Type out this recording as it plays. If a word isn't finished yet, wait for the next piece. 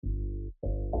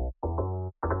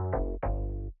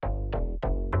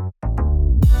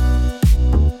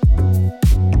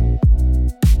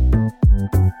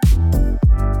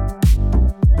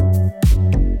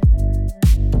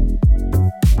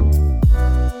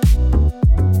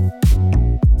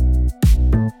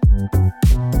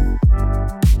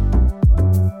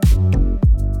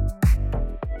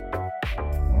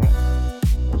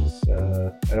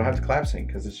the clap sync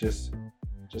because it's just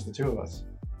the two of us.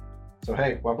 So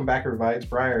hey, welcome back everybody. It's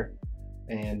Briar,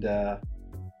 and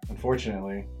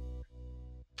unfortunately,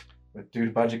 due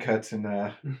to budget cuts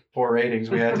and poor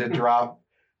ratings, we had to drop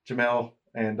Jamel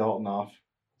and Dalton off.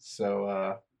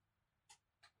 So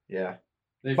yeah,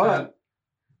 but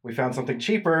we found something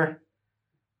cheaper.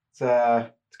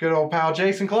 It's good old pal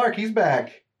Jason Clark. He's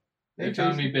back. They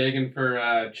found me begging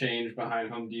for change behind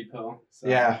Home Depot. So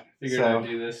yeah, figured I'd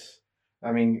do this.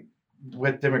 I mean,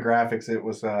 with demographics,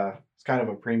 it's kind of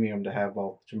a premium to have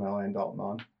both Jamel and Dalton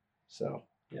on. So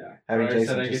yeah, having Jason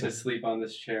said I get to sleep on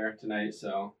this chair tonight,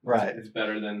 so right, it's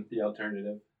better than the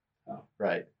alternative. Oh.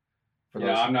 Right.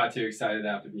 I'm not too excited to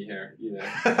have to be here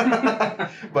either.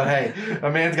 But hey,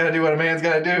 a man's got to do what a man's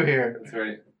got to do here. That's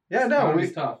right. Yeah, no,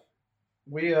 it's tough.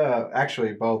 We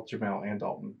actually both Jamel and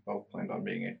Dalton both planned on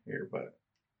being here, but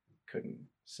couldn't.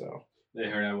 So they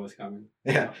heard I was coming.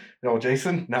 Yeah. No,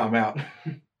 Jason. No, I'm out.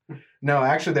 No,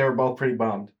 actually, they were both pretty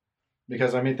bummed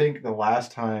because I think the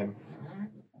last time,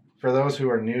 for those who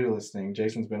are new to listening,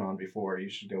 Jason's been on before. You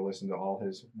should go listen to all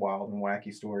his wild and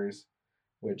wacky stories,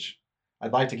 which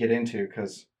I'd like to get into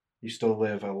because you still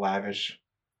live a lavish,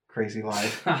 crazy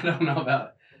life. I don't know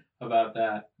about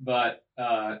that, but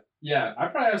yeah, I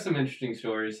probably have some interesting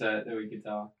stories that we could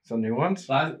tell. Some new ones?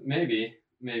 Maybe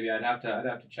I'd have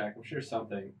to check. I'm sure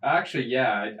something. Actually,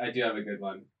 yeah, I do have a good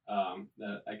one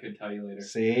that I could tell you later.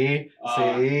 See,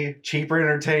 cheaper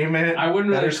entertainment. I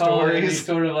wouldn't really call it any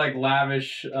sort of like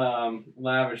lavish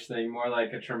thing, more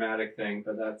like a traumatic thing.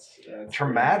 But that's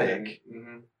traumatic.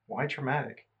 Mm-hmm. Why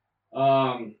traumatic?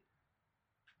 Well,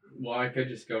 I could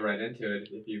just go right into it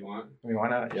if you want. I mean, why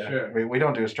not? Yeah, sure. We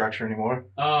don't do a structure anymore.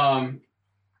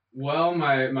 Well,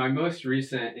 my most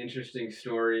recent interesting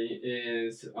story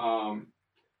is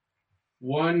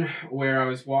one where I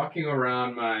was walking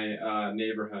around my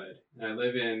neighborhood. I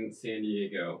live in San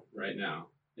Diego right now,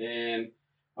 and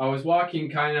I was walking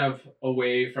kind of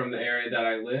away from the area that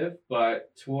I live,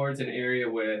 but towards an area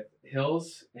with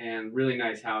hills and really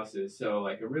nice houses. So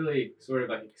like a really sort of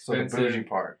like expensive, so the bougie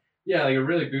part. Yeah, like a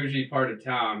really bougie part of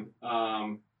town.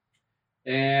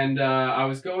 And I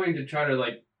was going to try to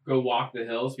like go walk the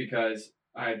hills because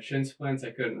I had shin splints. I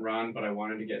couldn't run, but I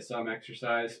wanted to get some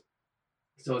exercise.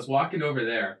 So I was walking over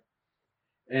there.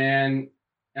 And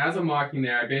as I'm walking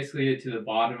there, I basically get to the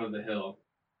bottom of the hill.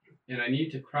 And I need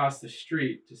to cross the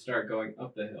street to start going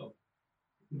up the hill.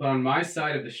 But on my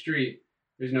side of the street,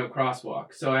 there's no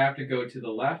crosswalk. So I have to go to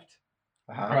the left,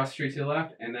 cross the street to the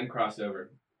left, and then cross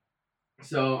over.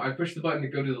 So I push the button to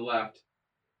go to the left.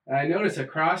 And I notice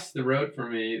across the road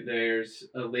from me, there's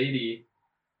a lady,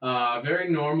 very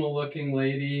normal looking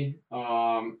lady,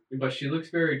 but she looks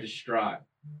very distraught.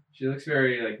 She looks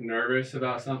very like nervous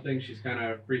about something. She's kind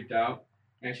of freaked out,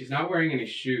 and she's not wearing any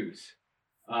shoes.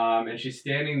 And she's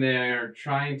standing there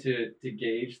trying to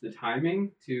gauge the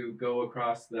timing to go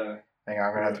across the... Hang on,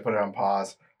 I'm going to have to put it on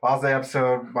pause. Pause the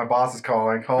episode. My boss is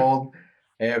calling. Hold.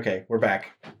 Hey, okay, we're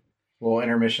back. A little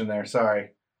intermission there. Sorry.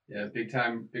 Yeah, big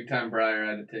time Briar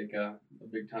had to take a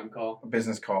big time call. A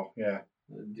business call, yeah.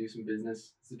 Do some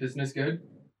business. Is the business good?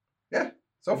 Yeah,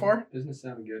 so far. Business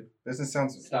sounding good. Business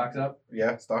sounds... Stocks up?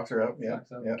 Yeah, stocks are up. Yeah.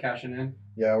 Stocks up. Yeah. Cashing in?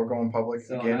 Yeah, we're going public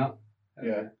selling again. Out?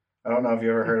 Yeah. I don't know if you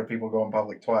ever heard of people going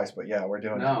public twice, but yeah, we're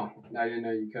doing it. No, I didn't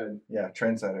know you could. Yeah,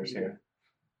 trendsetters here.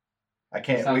 I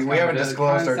can't. Sounds we haven't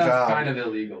disclosed our job. Kind of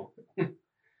illegal.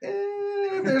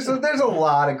 There's a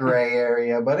lot of gray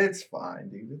area, but it's fine,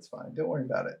 dude. It's fine. Don't worry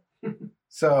about it.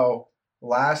 So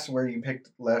last where you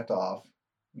left off,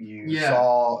 you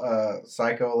saw a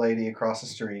psycho lady across the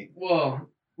street. Well,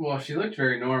 she looked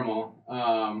very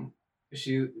normal.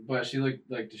 She looked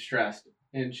like distressed,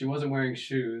 and she wasn't wearing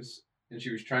shoes, and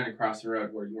she was trying to cross the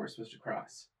road where you weren't supposed to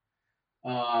cross.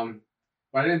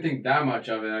 But I didn't think that much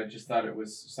of it. I just thought it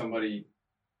was somebody,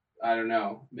 I don't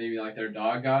know, maybe like their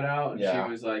dog got out and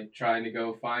she was like trying to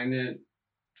go find it.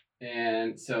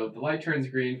 And so the light turns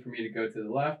green for me to go to the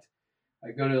left.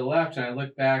 I go to the left and I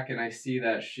look back and I see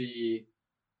that she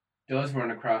does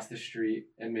run across the street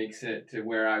and makes it to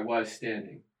where I was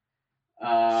standing.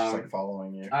 She's like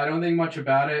following you. I don't think much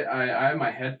about it. I have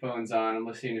my headphones on. I'm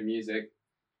listening to music.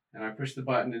 And I push the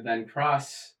button to then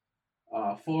cross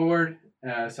forward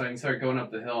so I can start going up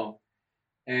the hill.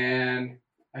 And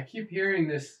I keep hearing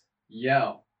this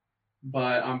yell,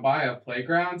 but I'm by a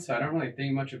playground, so I don't really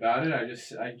think much about it. I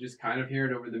just kind of hear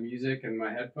it over the music and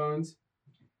my headphones.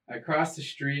 I cross the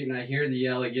street and I hear the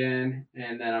yell again,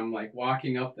 and then I'm like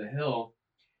walking up the hill.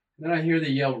 And then I hear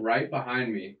the yell right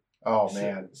behind me. Oh,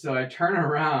 man. So I turn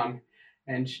around,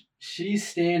 and she's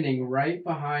standing right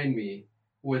behind me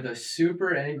with a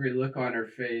super angry look on her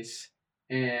face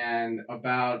and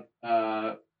about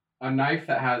a knife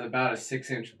that has about a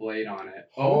 6-inch blade on it.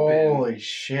 Holy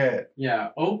shit. Yeah,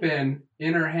 open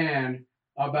in her hand,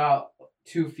 about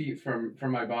 2 feet from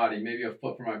my body, maybe a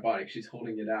foot from my body. She's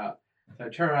holding it out. So I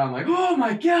turn around, I'm like, oh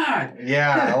my God.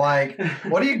 Yeah, like,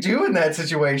 what do you do in that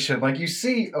situation? Like, you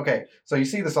see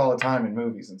this all the time in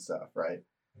movies and stuff, right?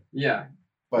 Yeah.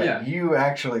 But you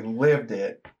actually lived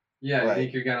it. Yeah, you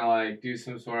think you're gonna like do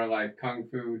some sort of like kung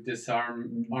fu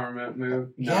disarmament move?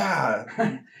 No.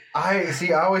 Yeah. I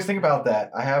always think about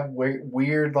that. I have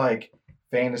weird like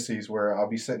fantasies where I'll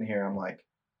be sitting here, I'm like,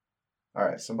 all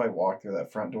right, somebody walked through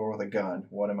that front door with a gun.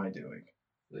 What am I doing?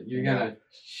 You're gonna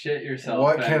shit yourself.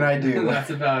 What can I do? That's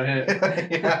about it.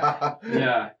 Yeah.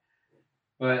 Yeah.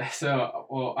 But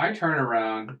so, I turn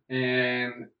around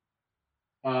and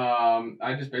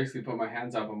I just basically put my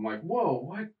hands up. I'm like, whoa,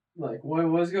 what? Like,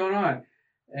 what's going on?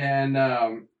 And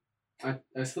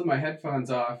I slid my headphones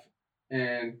off,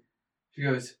 and she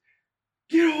goes,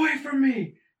 get away from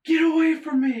me! Get away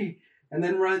from me! And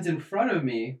then runs in front of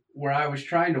me where I was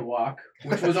trying to walk,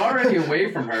 which was already away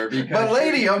from her because. But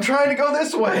lady, I'm trying to go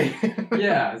this way.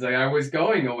 Yeah, it's like I was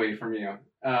going away from you.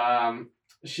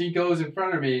 She goes in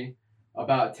front of me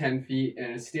about 10 feet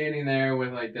and is standing there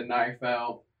with like the knife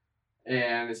out,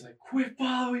 and it's like, quit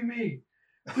following me!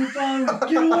 Quit following me!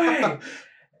 Get away!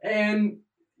 And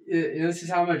this is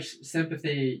how much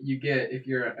sympathy you get if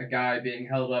you're a guy being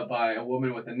held up by a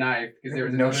woman with a knife, because there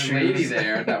was another lady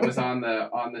there that was on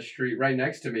the street right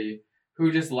next to me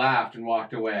who just laughed and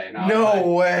walked away. And I was like,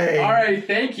 way. All right,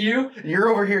 thank you. You're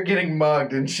over here getting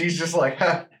mugged, and she's just like,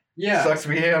 ha, yeah, sucks to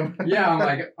be him. Yeah, I'm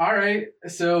like, all right.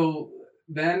 So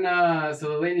then, so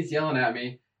the lady's yelling at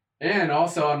me, and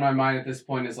also on my mind at this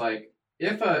point is like,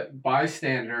 if a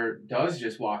bystander does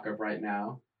just walk up right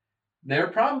now, they're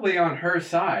probably on her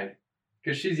side,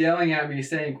 because she's yelling at me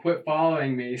saying, quit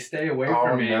following me, stay away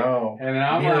from me. No. And then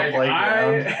I'm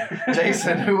like,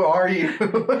 Jason, who are you?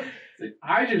 Like,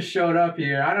 I just showed up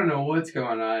here. I don't know what's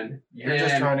going on. You're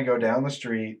just trying to go down the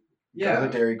street, go to the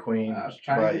Dairy Queen,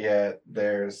 but yet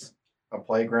there's a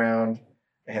playground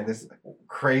and this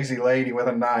crazy lady with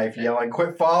a knife yelling,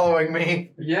 quit following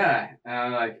me. Yeah. And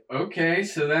I'm like, okay.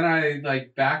 So then I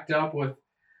like backed up with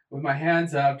my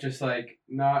hands up, just like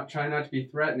trying not to be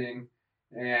threatening.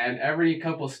 And every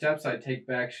couple steps I take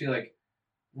back, she like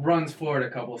runs forward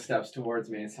a couple steps towards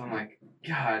me. And so I'm like,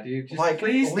 God, dude, just like,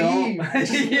 please leave.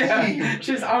 Don't. Yeah.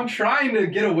 Just, I'm trying to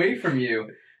get away from you.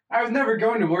 I was never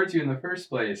going towards you in the first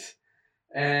place.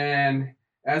 And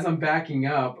as I'm backing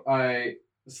up, I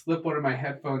slip one of my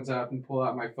headphones up and pull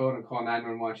out my phone and call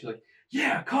 911. She's like,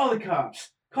 yeah, call the cops.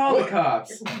 Call the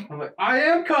cops. I'm like, I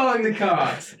am calling the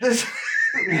cops.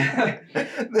 Yeah,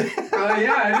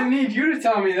 I didn't need you to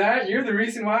tell me that. You're the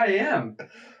reason why I am.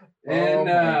 And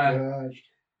oh my gosh.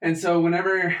 And so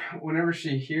whenever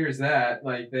she hears that,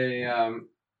 like the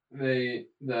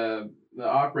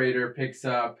operator picks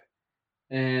up,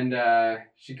 and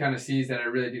she kind of sees that I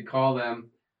really did call them,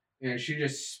 and she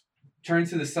just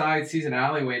turns to the side, sees an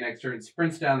alleyway next to her, and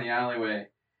sprints down the alleyway.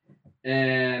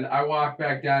 And I walk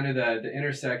back down to the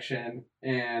intersection,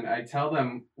 and I tell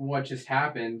them what just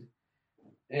happened.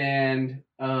 And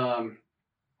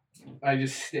I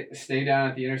just stay down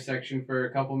at the intersection for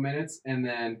a couple minutes, and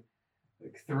then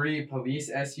like 3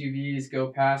 police SUVs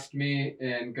go past me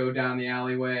and go down the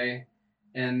alleyway.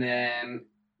 And then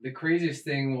the craziest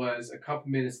thing was a couple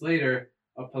minutes later,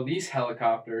 a police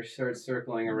helicopter starts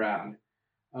circling around.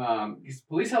 Because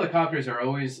police helicopters are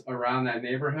always around that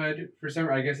neighborhood for some.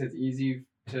 I guess it's easy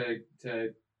to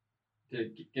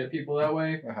get people that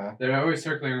way. Uh-huh. They're always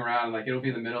circling around. Like, it'll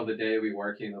be the middle of the day, we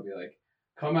working. They'll be like,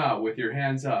 come out with your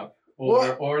hands up.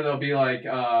 Or they'll be like,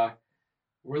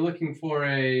 we're looking for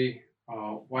a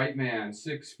white man,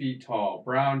 6 feet tall,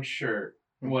 brown shirt,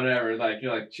 whatever. Like,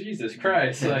 you're like, Jesus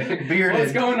Christ, like, bearded,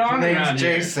 what's going on name's around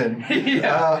Jason. Here?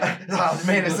 Yeah. Oh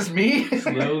man, is this me?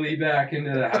 Slowly back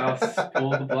into the house,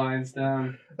 pull the blinds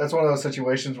down. That's one of those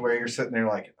situations where you're sitting there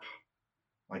like,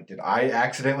 did I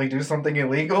accidentally do something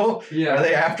illegal? Yeah. Are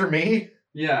they after me?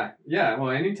 Yeah. Well,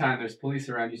 anytime there's police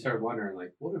around, you start wondering,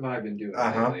 like, what have I been doing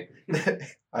lately?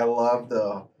 I love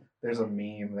there's a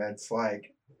meme that's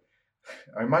like,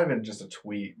 it might have been just a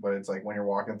tweet, but it's like when you're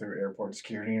walking through airport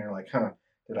security and you're like,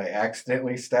 did I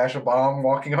accidentally stash a bomb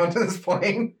walking onto this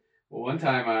plane? Well, one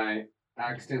time I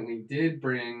accidentally did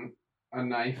bring a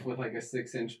knife with like a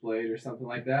 6-inch blade or something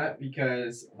like that,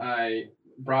 because I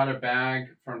brought a bag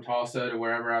from Tulsa to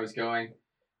wherever I was going,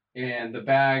 and the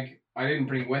bag I didn't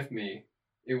bring with me.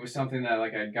 It was something that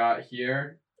like I got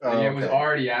here. It was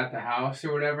already at the house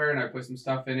or whatever, and I put some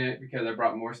stuff in it because I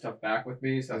brought more stuff back with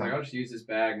me. So I was like, I'll just use this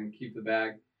bag and keep the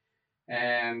bag.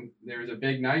 and there was a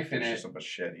big knife in There's it. just a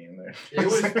machete in there. It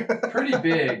was pretty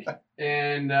big,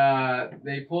 and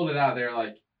they pulled it out. They were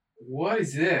like, "What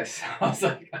is this?" I was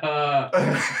like,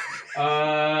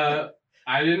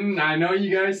 I know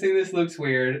you guys think this looks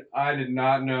weird. I did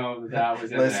not know that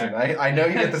was in Listen, there. I know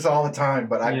you get this all the time,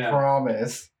 but I Yeah.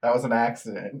 promise that was an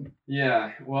accident.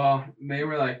 Yeah, well, they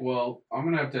were like, well, I'm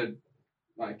going to have to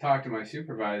like talk to my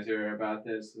supervisor about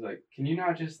this. Like, can you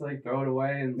not just like throw it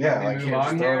away and Yeah, let like me move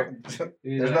on here?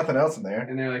 there's like, nothing else in there.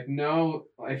 And they're like, no,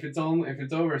 if it's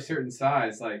over a certain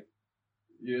size, like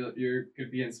you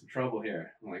could be in some trouble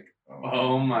here. I'm like,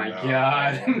 oh my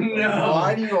God, no.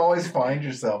 Why do you always find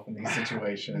yourself in these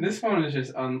situations? And this one is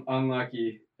just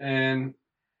unlucky. And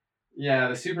yeah,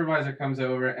 the supervisor comes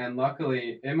over, and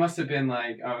luckily, it must have been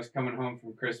like I was coming home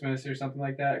from Christmas or something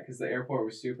like that, because the airport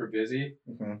was super busy.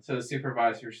 Mm-hmm. So the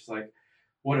supervisor was just like,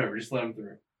 whatever, just let them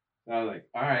through. And I was like,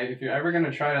 all right, if you're ever going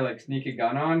to try to like sneak a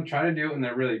gun on, try to do it when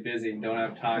they're really busy and don't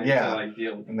have time to like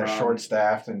deal with and they're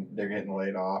short-staffed and they're getting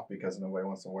laid off because nobody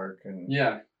wants to work. And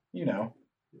yeah. You know,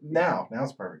 now's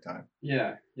the perfect time.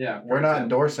 Yeah, yeah. We're not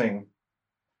endorsing,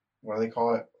 what do they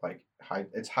call it? Like,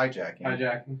 it's hijacking.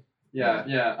 Hijacking.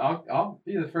 Yeah. I'll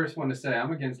be the first one to say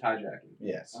I'm against hijacking.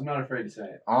 Yes. I'm not afraid to say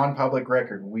it. On public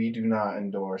record, we do not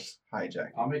endorse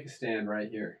hijacking. I'll make a stand right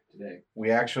here today.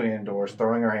 We actually endorse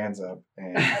throwing our hands up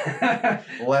and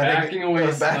backing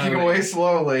away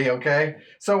slowly, okay?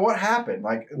 So what happened?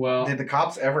 Like, well, did the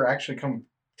cops ever actually come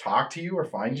talk to you or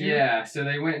find you? Yeah, so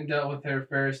they went and dealt with her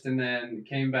first, and then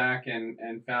came back and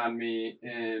found me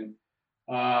and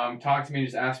talked to me and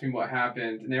just asked me what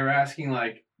happened. And they were asking,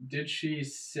 like, did she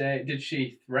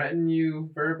threaten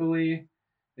you verbally?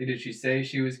 Like, did she say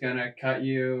she was going to cut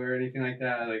you or anything like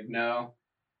that? Like, no.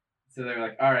 So they were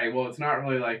like, all right, well, it's not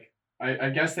really like,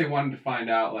 I guess they wanted to find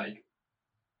out, like,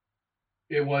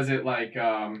 was it like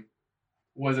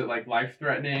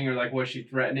life-threatening, or like was she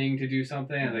threatening to do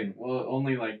something? And like, well,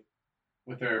 only like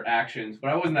with her actions. But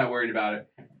I wasn't that worried about it,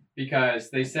 because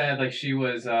they said like she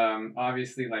was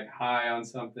obviously like high on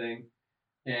something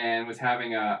and was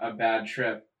having a bad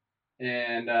trip.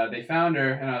 And they found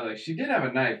her, and I was like, she did have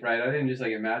a knife, right? I didn't just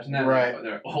like imagine that. Right. Like,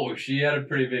 they're like, oh, she had a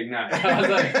pretty big knife. I was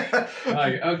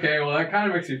like, okay, well, that kind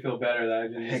of makes me feel better that I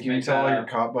didn't just can you tell all your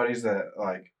cop buddies that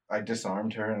like I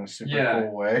disarmed her in a super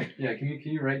cool way? Yeah, can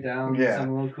you write down something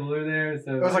a little cooler there?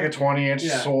 So, it was like a 20-inch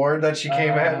sword that she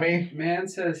came at me. Man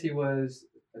says he was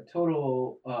a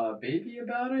total baby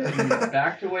about it, and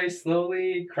backed away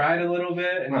slowly, cried a little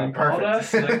bit, and then called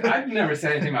us. Like, I've never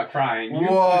said anything about crying. You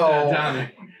put that down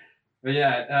there. But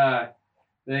yeah,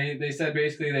 they said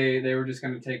basically they were just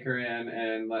going to take her in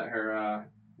and let her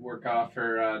work off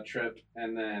her trip,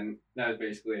 and then that was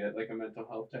basically it, like a mental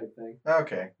health type thing.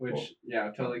 Okay. Which, cool. Yeah,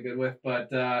 totally good with. But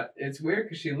it's weird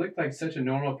because she looked like such a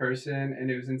normal person, and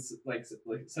it was in like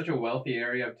such a wealthy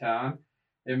area of town.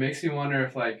 It makes me wonder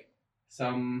if like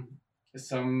some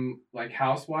like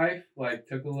housewife like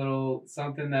took a little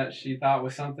something that she thought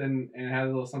was something and had a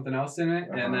little something else in it,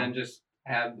 and then just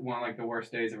had one of like the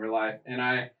worst days of her life. And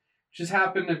I just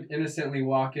happened to innocently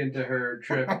walk into her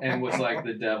trip and was like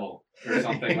the devil or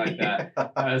something like that.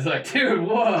 I was like, dude,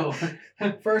 whoa.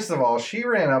 First of all, she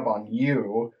ran up on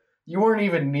you. You weren't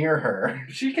even near her.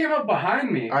 She came up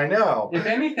behind me. I know. If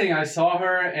anything, I saw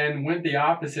her and went the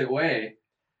opposite way.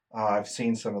 I've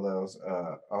seen some of those.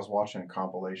 I was watching a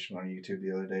compilation on YouTube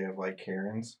the other day of like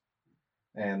Karens,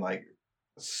 and like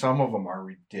some of them are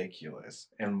ridiculous.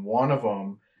 And one of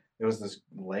them, it was this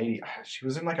lady. She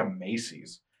was in like a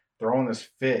Macy's throwing this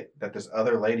fit that this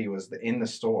other lady was in the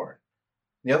store.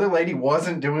 The other lady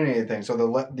wasn't doing anything, so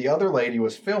the other lady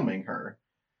was filming her,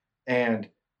 and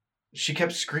she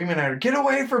kept screaming at her, "Get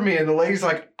away from me!" And the lady's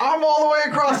like, "I'm all the way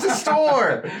across the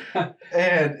store."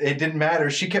 And it didn't matter.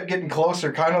 She kept getting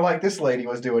closer, kind of like this lady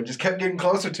was doing. Just kept getting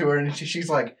closer to her, and she's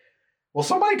like, "Will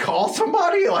somebody call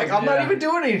somebody? Like, I'm not even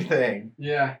doing anything."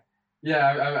 Yeah,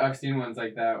 I've seen ones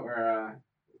like that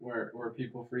where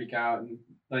people freak out, and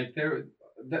like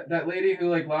that lady who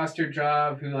like lost her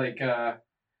job, who like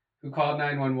who called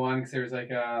 911 because there was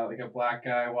like a black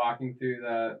guy walking through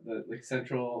the like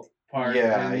Central Park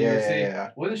in New York City.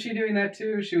 Yeah. Wasn't she doing that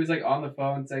too? She was like on the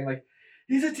phone saying like,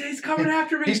 he's coming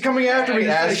after me. He's coming after me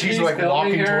as she's like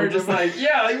walking her, towards just him. like,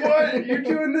 yeah, like what? You're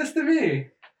doing this to me.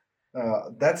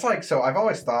 That's like, so I've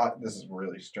always thought, this is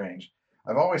really strange.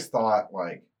 I've always thought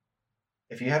like,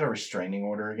 if you had a restraining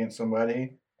order against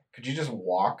somebody, could you just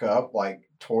walk up like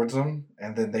towards them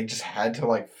and then they just had to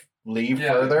like leave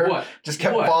further? What? Just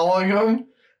kept following them?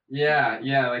 Yeah,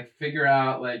 like figure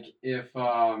out like if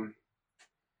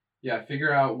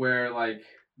figure out where like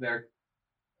their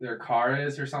their car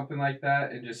is or something like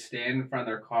that, and just stand in front of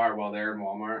their car while they're in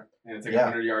Walmart, and it's like Yeah.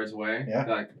 100 yards away. Yeah.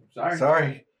 They're like, sorry.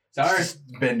 Sorry. Sorry. Just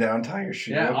bend down, tie your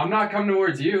shoe. Yeah, I'm not coming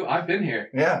towards you. I've been here.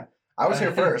 Yeah. I was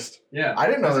here first. Yeah. I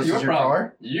didn't know this was your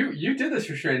car. You did this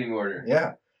restraining order.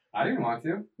 Yeah. I didn't want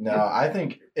to. No, I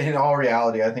think in all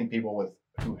reality, I think people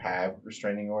who have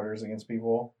restraining orders against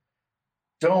people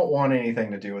don't want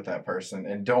anything to do with that person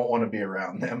and don't want to be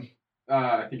around them.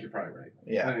 I think you're probably right.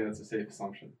 Yeah. I think that's a safe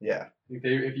assumption. Yeah.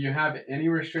 If you have any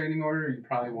restraining order, you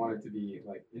probably want it to be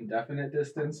like indefinite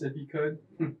distance if you could.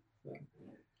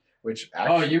 Which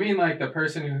actually... Oh, you mean like the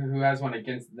person who has one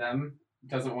against them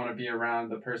doesn't want to be around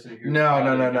the person who... No.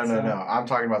 I'm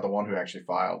talking about the one who actually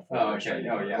filed for the restraining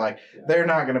order. Yeah. Like, they're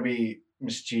not going to be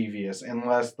mischievous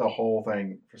unless the whole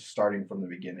thing, starting from the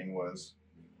beginning, was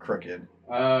crooked.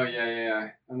 Oh, yeah.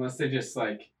 Unless they just,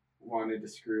 like, wanted to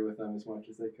screw with them as much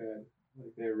as they could.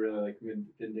 Like, they were really, like,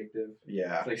 vindictive.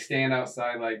 Yeah. It's like stand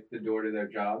outside, like, the door to their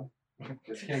job.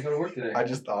 Just can't go to work today. I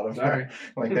just thought of Sorry. that.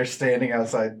 Like, they're standing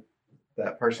outside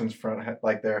that person's front,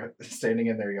 like they're standing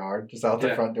in their yard, just out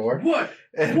the front door. What?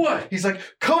 And what? He's like,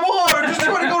 come on, I'm just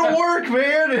trying to go to work,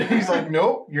 man. And he's like,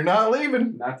 nope, you're not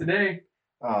leaving. Not today.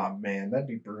 Oh, man, that'd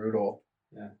be brutal.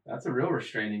 Yeah, that's a real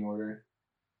restraining order.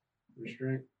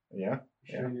 Restraint. Yeah.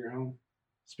 Restrain your home.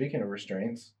 Speaking of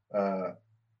restraints, I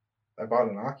bought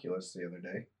an Oculus the other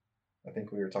day. I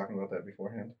think we were talking about that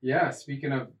beforehand. Yeah,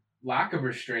 speaking of lack of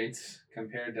restraints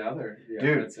compared to other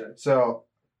VR headsets. So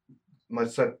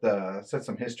let's set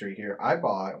some history here. I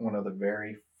bought one of the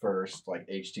very first like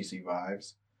HTC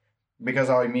Vives because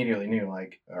I immediately knew,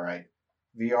 like, all right,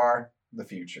 VR, the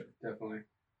future. Definitely.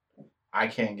 I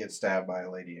can't get stabbed by a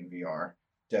lady in VR.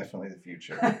 Definitely the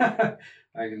future. I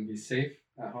can be safe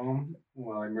at home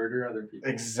while I murder other people.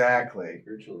 Exactly.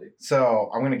 Virtually. So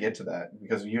I'm gonna get to that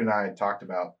because you and I had talked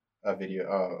about a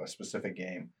specific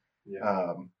game.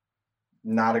 Yeah.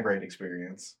 Not a great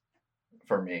experience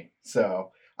for me.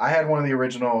 So I had one of the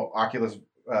original Oculus,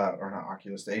 or not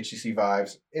Oculus, the HTC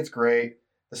Vives. It's great.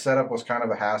 The setup was kind of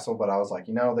a hassle, but I was like,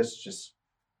 this is just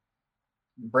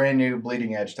brand new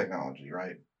bleeding edge technology,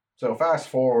 right? So fast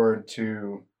forward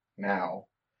to now,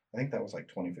 I think that was like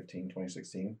 2015,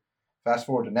 2016. Fast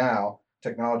forward to now,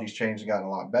 technology's changed and gotten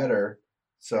a lot better.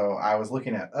 So I was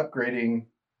looking at upgrading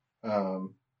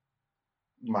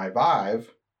my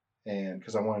Vive, and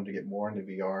because I wanted to get more into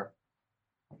VR,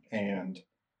 and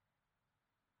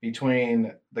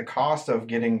between the cost of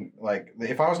getting, like,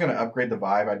 if I was going to upgrade the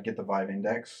Vive, I'd get the Vive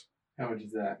Index. How much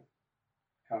is that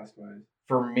cost-wise?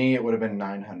 For me, it would have been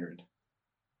 $900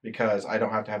 because I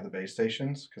don't have to have the base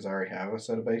stations because I already have a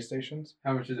set of base stations.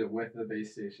 How much is it with the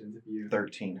base stations? If you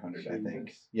 $1,300, I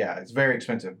think. Yeah, it's very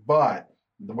expensive, but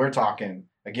we're talking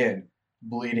again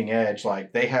bleeding edge.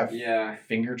 Like, they have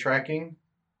finger tracking,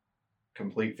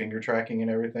 complete finger tracking and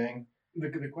everything.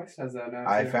 The Quest has that now.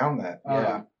 I found that.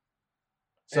 Yeah.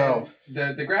 So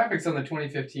the graphics on the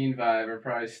 2015 Vive are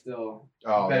probably still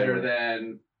better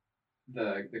than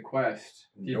the Quest.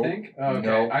 Do you think? Oh, okay.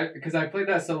 Nope. Because I played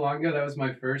that so long ago. That was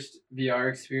my first VR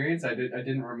experience. I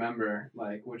didn't remember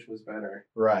like which was better.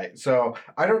 Right. So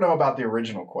I don't know about the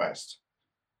original Quest.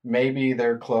 Maybe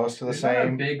they're close to the same.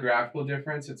 Not a big graphical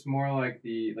difference. It's more like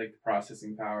the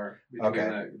processing power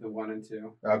between the 1 and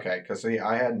 2. Okay, because see,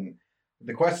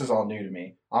 the Quest is all new to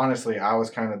me. Honestly, I was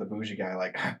kind of the bougie guy,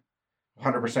 like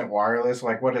 100% wireless.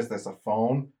 Like, what is this, a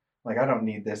phone? Like, I don't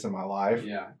need this in my life.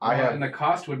 Yeah. And the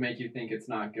cost would make you think it's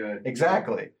not good.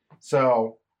 Exactly.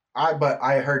 So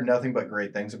I heard nothing but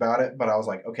great things about it. But I was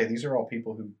like, okay, these are all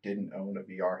people who didn't own a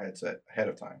VR headset ahead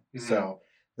of time. Mm-hmm. So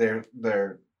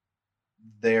their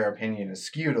opinion is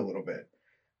skewed a little bit.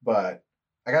 But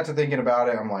I got to thinking about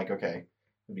it. I'm like, okay,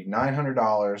 it'd be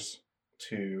 $900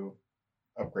 to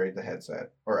upgrade the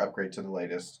headset or upgrade to the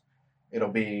latest. It'll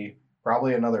be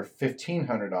probably another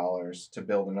 $1,500 to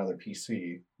build another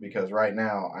PC because right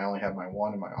now I only have my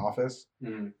one in my office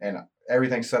and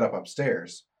everything's set up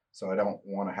upstairs. So I don't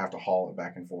want to have to haul it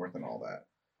back and forth and all that.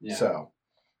 Yeah. So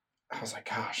I was like,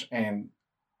 gosh. And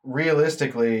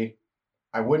realistically,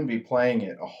 I wouldn't be playing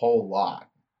it a whole lot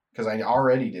because I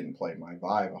already didn't play my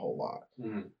Vive a whole lot.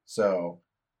 So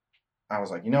I was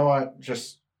like, you know what?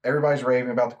 Just everybody's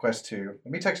raving about the Quest 2.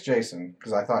 Let me text Jason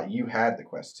because I thought you had the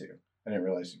Quest 2. I didn't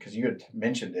realize because you had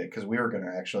mentioned it because we were going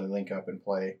to actually link up and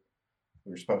play.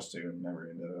 We were supposed to and never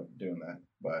ended up doing that.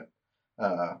 But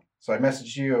so I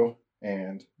messaged you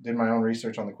and did my own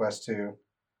research on the Quest 2.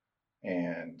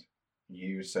 And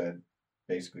you said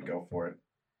basically go for it.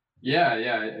 Yeah.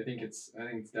 I think it's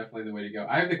definitely the way to go.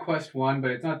 I have the Quest 1, but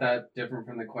it's not that different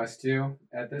from the Quest 2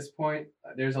 at this point.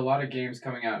 There's a lot of games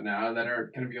coming out now that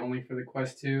are going to be only for the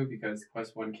Quest 2 because the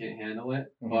Quest 1 can't handle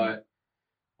it. Mm-hmm. But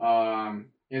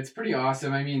It's pretty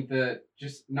awesome. I mean, the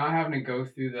just not having to go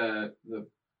through the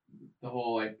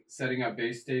whole like setting up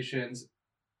base stations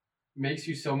makes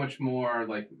you so much more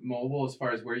like mobile as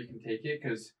far as where you can take it.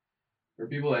 Because for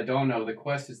people that don't know, the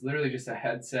Quest is literally just a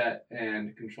headset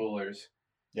and controllers,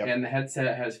 Yep. and the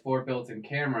headset has 4 built-in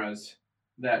cameras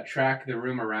that track the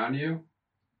room around you,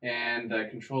 and the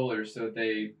controllers so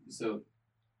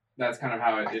that's kind of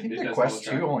how I think it the does all the Quest 2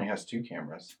 tracking. only has 2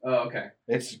 cameras. Oh, okay.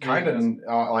 It's Yeah, kind it does.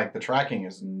 of like the tracking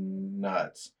is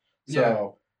nuts. Yeah.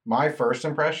 So my first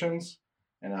impressions,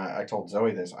 and I told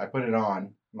Zoe this, I put it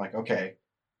on. I'm like, okay,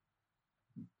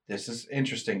 this is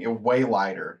interesting. It's way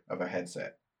lighter of a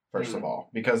headset, first of all,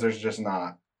 because there's just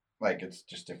not like it's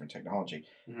just different technology.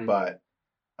 Mhm. But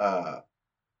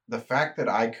the fact that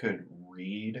I could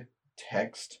read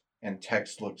text and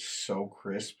text looked so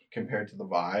crisp compared to the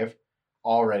Vive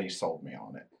already sold me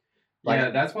on it. Like,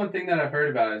 Yeah, that's one thing that I've heard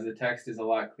about is the text is a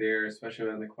lot clearer, especially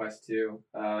on the Quest 2.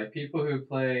 Like people who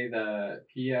play the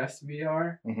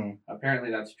PSVR, mhm.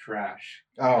 apparently that's trash.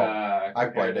 Oh, I've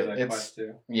Compared played to it. the It's Quest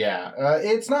 2. yeah,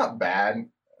 it's not bad,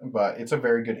 but it's a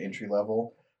very good entry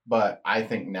level. But I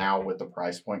think now with the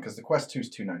price point, because the Quest 2 is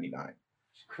 $299.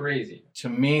 It's crazy. To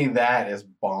me, that is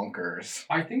bonkers.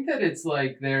 I think that it's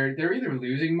like they're either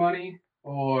losing money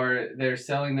or they're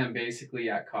selling them basically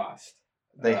at cost.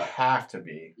 They have to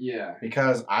be. Yeah.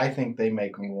 Because I think they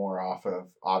make more off of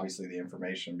obviously the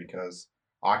information because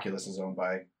Oculus is owned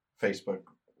by Facebook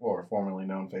or formerly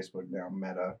known Facebook, now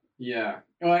Meta. Yeah.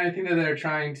 Well, and I think that they're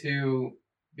trying to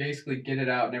basically get it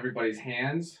out in everybody's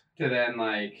hands to then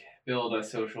like build a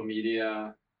social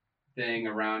media thing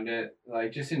around it,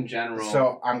 like just in general.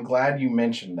 So I'm glad you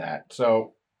mentioned that.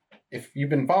 So if you've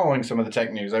been following some of the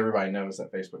tech news, everybody knows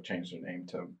that Facebook changed their name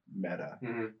to Meta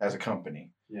as a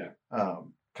company. Yeah.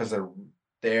 Because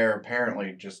they're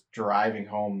apparently just driving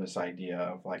home this idea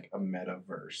of like a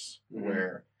metaverse,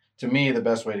 where to me the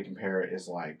best way to compare it is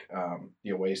like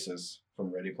the Oasis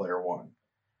from Ready Player One,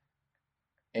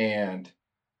 and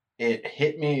it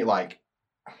hit me like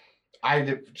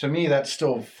to me that's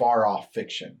still far off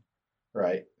fiction,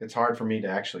 right? It's hard for me to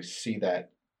actually see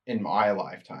that in my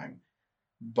lifetime.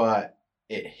 But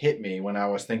it hit me when I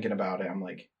was thinking about it. I'm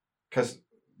like, because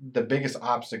the biggest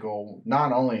obstacle,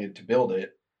 not only to build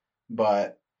it,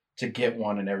 but to get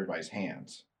one in everybody's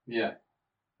hands. Yeah.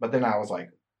 But then I was like,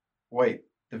 wait,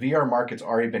 the VR market's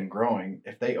already been growing.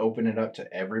 If they open it up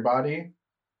to everybody,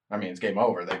 I mean, it's game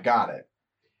over. They've got it.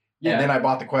 Yeah. And then I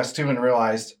bought the Quest 2 and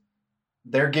realized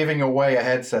they're giving away a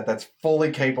headset that's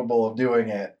fully capable of doing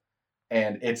it,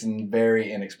 and it's a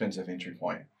very inexpensive entry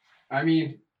point. I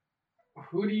mean,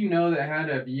 who do you know that had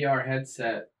a VR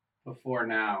headset before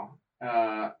now?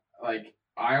 Like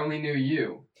I only knew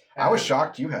you. I was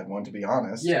shocked you had one, to be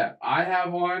honest. Yeah, I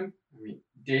have one. I mean,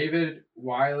 David,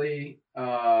 Wiley,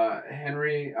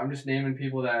 Henry. I'm just naming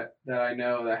people that I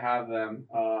know that have them.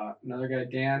 Another guy,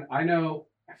 Dan. I know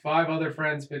 5 other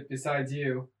friends besides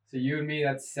you. So you and me,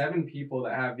 that's 7 people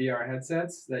that have VR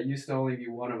headsets. That used to only be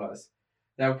one of us.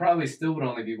 That probably still would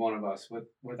only be one of us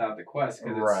without the Quest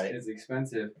because it's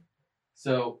expensive.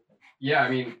 So, yeah, I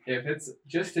mean, if it's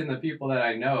just in the people that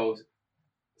I know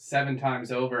 7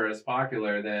 times over as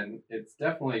popular, then it's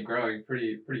definitely growing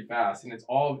pretty fast. And it's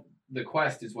all the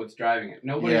Quest is what's driving it.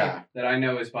 Nobody that I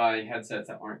know is buying headsets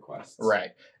that aren't Quests.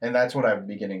 Right. And that's what I'm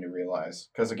beginning to realize.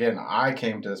 Because, again, I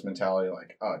came to this mentality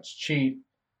like, oh, it's cheap.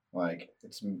 Like,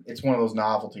 it's one of those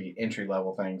novelty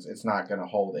entry-level things. It's not going to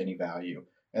hold any value.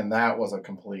 And that was a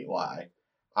complete lie.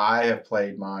 I have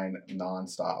played mine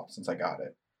nonstop since I got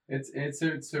it.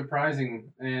 It's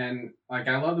surprising, and like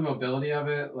I love the mobility of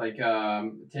it. Like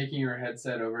taking your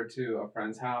headset over to a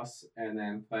friend's house and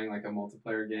then playing like a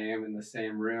multiplayer game in the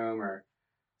same room or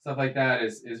stuff like that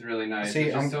is really nice. See,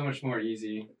 it's just so much more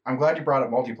easy. I'm glad you brought up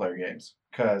multiplayer games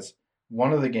because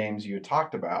one of the games you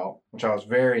talked about, which I was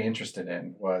very interested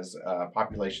in, was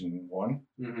Population 1.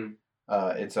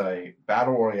 It's a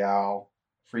battle royale,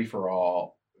 free for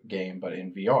all game, but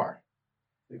in VR.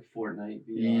 Like Fortnite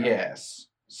VR. Yes.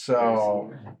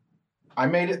 So I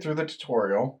made it through the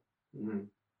tutorial,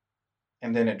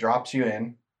 and then it drops you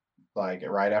in, like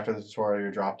right after the tutorial,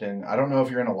 you're dropped in. I don't know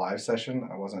if you're in a live session.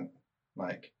 I wasn't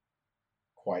like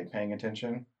quite paying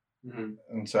attention,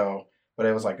 and so, but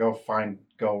it was like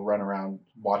go run around,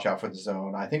 watch out for the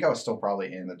zone. I think I was still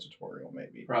probably in the tutorial,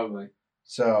 maybe. Probably.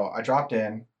 So I dropped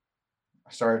in,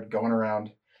 I started going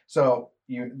around. So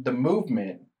the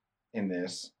movement in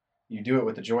this. You do it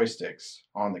with the joysticks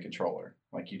on the controller.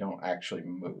 Like you don't actually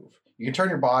move. You can turn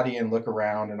your body and look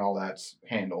around and all that's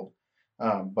handled.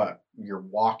 But you're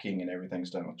walking and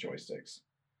everything's done with joysticks.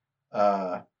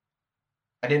 I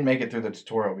didn't make it through the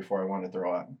tutorial before I wanted to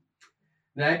throw up.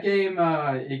 That game,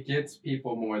 it gets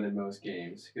people more than most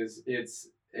games because it's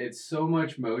so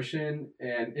much motion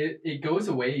and it goes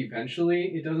away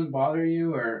eventually. It doesn't bother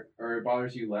you or it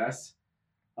bothers you less.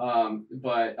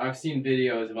 But I've seen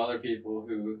videos of other people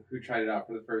who tried it out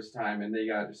for the first time and they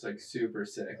got just like super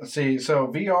sick. See, so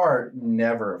VR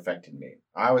never affected me.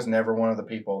 I was never one of the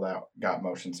people that got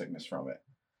motion sickness from it.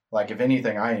 Like, if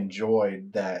anything, I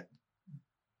enjoyed that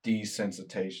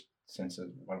desensitization.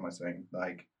 What am I saying?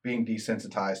 Like being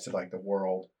desensitized to like the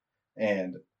world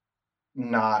and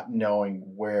not knowing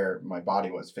where my body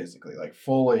was physically, like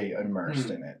fully immersed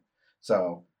in it.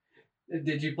 So,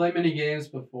 Did you play many games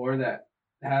before that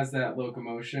has that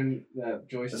locomotion, that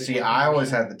joystick? see, locomotion? I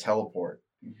always had the teleport.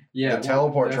 Yeah, the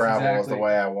teleport travel is the exactly.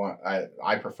 way I want.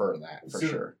 I prefer that for So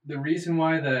sure. the reason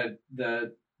why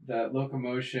the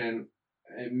locomotion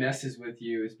it messes with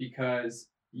you is because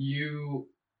you're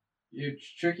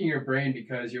tricking your brain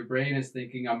because your brain is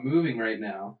thinking I'm moving right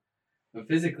now, but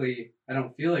physically I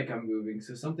don't feel like I'm moving,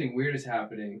 so something weird is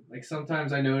happening. Like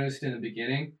sometimes I noticed in the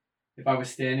beginning, if I was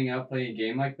standing up playing a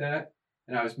game like that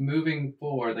and I was moving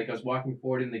forward, like I was walking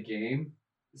forward in the game,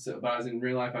 so but I was in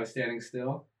real life I was standing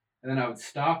still, and then I would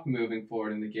stop moving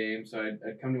forward in the game, so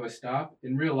I'd come to a stop.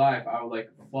 In real life, I would like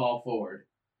fall forward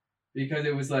because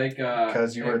it was like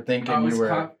Because you were I thinking you was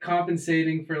were.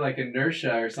 compensating for like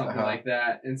inertia or something Uh-huh. like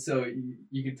that, and so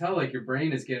you can tell like your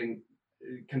brain is getting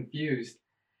confused,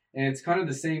 and it's kind of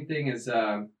the same thing as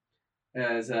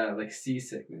like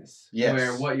seasickness, Yes.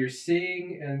 where what you're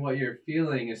seeing and what you're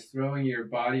feeling is throwing your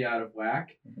body out of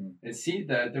whack. Mhm. And see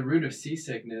that the root of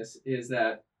seasickness is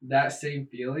that same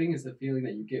feeling is the feeling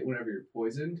that you get whenever you're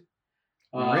poisoned.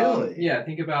 Really? Yeah,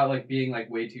 think about like being like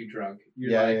way too drunk.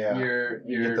 You're Yeah, like yeah. you're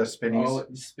You get the spinnies. all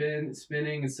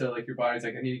spinning, and so like your body's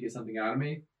like I need to get something out of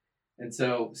me, and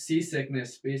so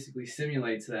seasickness basically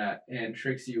simulates that and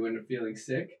tricks you into feeling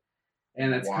sick,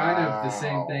 and that's kind of the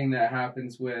same Wow. thing that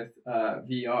happens with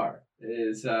VR.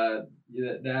 Is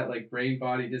that like brain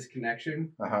body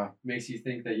disconnection Uh-huh. makes you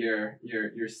think that you're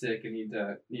sick and need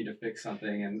to fix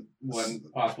something, and one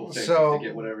possible fix is So- to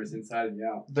get whatever's inside of you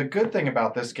out. The good thing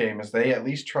about this game is they at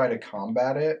least try to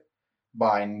combat it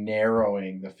by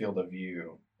narrowing the field of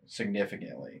view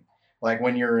significantly. Like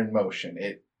when you're in motion,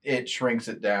 it shrinks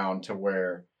it down to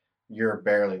where you're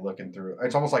barely looking through.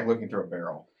 It's almost like looking through a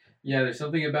barrel. Yeah, there's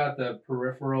something about the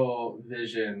peripheral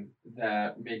vision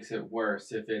that makes it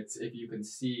worse if you can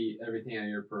see everything on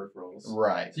your peripherals.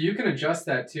 Right. So you can adjust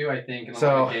that too, I think, in a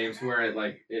lot of games where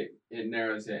it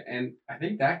narrows it. And I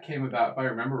think that came about, if I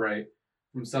remember right,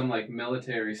 from some like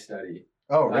military study.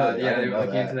 Oh, really? Yeah, I they didn't were know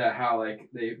looking into that. that how like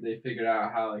they figured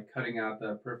out how like cutting out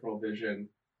the peripheral vision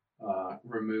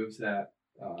removes that.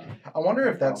 I wonder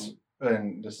if that's, problem.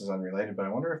 and this is unrelated, but I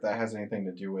wonder if that has anything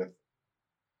to do with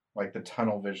like the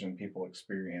tunnel vision people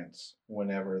experience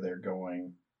whenever they're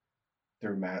going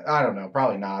through I don't know,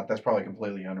 probably not. That's probably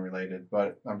completely unrelated,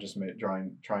 but I'm just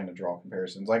trying to draw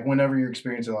comparisons. Like whenever you're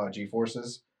experiencing a lot of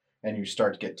G-forces and you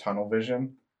start to get tunnel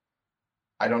vision,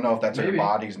 I don't know if that's your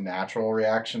body's natural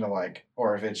reaction to like,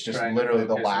 or if it's just Trying to literally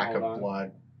the focus and lack hold of on.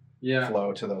 blood Yeah,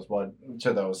 flow to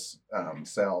those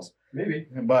cells. maybe.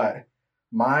 But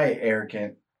my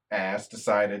arrogant ass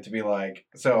decided to be like,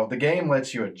 so the game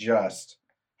lets you adjust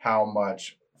how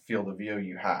much field of view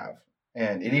you have.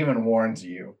 And it even warns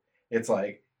you. It's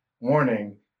like,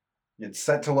 warning, it's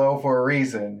set to low for a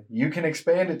reason. You can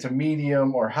expand it to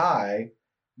medium or high,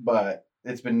 but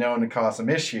it's been known to cause some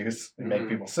issues and make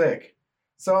people sick.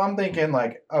 So I'm thinking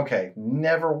like, okay,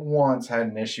 never once had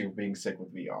an issue being sick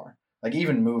with VR. Like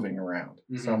even moving around.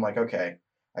 So I'm like, okay,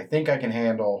 I think I can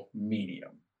handle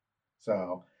medium.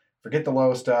 So forget the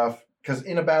low stuff. Because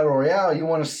in a battle royale, you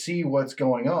want to see what's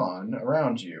going on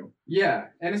around you. Yeah,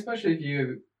 and especially if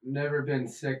you've never been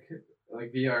sick,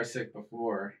 like VR sick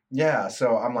before. Yeah,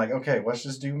 so I'm like, okay, let's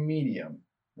just do medium,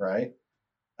 right?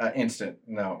 Instant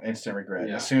regret.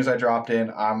 Yeah. As soon as I dropped in,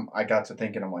 I got to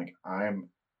thinking, I'm like, I'm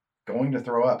going to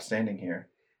throw up standing here.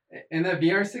 And that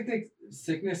VR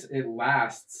sickness, it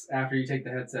lasts after you take the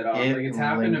headset off. Like it's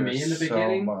happened to me in the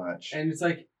beginning, so much. And it's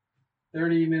like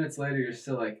 30 minutes later, you're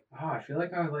still like, oh, I feel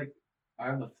like I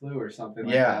have the flu or something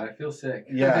like that. I feel sick.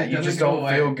 Yeah, you just don't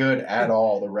feel good at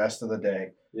all the rest of the day.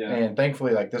 Yeah. And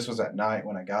thankfully, like this was at night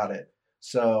when I got it.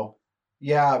 So,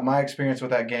 yeah, my experience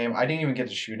with that game, I didn't even get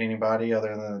to shoot anybody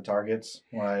other than the targets.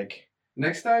 Like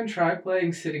next time, try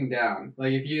playing sitting down.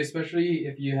 Like especially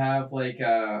if you have like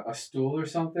a stool or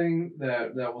something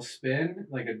that will spin,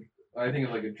 I think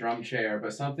of like a drum chair,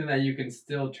 but something that you can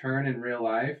still turn in real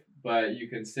life, but you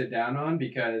can sit down on,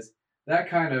 because that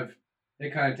kind of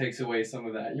takes away some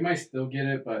of that. You might still get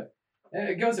it, but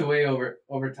it goes away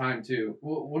over time too.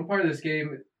 One part of this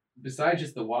game besides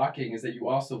just the walking, is that you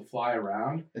also fly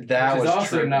around, That which was is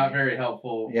also trippy. not very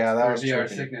helpful Yeah, that for was VR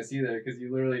trippy. sickness either, because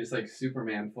you literally just like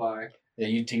Superman fly. Yeah,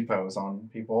 you T-pose on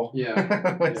people.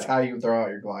 Yeah. That's how you throw out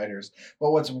your gliders.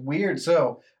 But what's weird,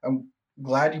 so I'm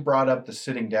glad you brought up the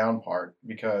sitting down part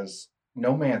because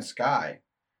No Man's Sky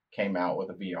came out with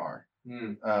a VR.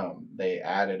 Mm. They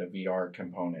added a VR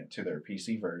component to their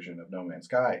PC version of No Man's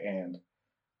Sky, and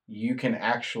you can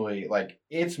actually like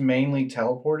it's mainly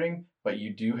teleporting, but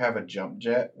you do have a jump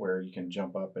jet where you can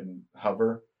jump up and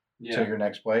hover to your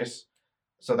next place.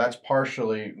 So that's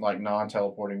partially like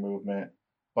non-teleporting movement,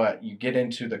 but you get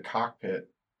into the cockpit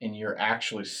and you're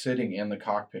actually sitting in the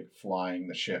cockpit flying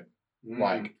the ship.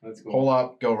 Like that's cool. Pull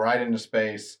up, go right into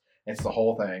space. It's the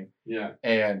whole thing. Yeah.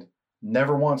 And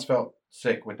never once felt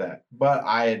sick with that. But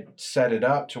I had set it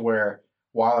up to where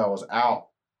while I was out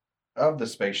of the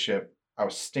spaceship, I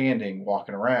was standing,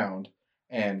 walking around,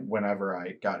 and whenever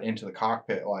I got into the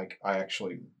cockpit, like I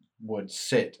actually would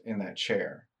sit in that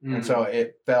chair. And so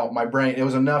it felt my brain, it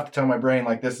was enough to tell my brain,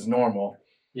 like, this is normal.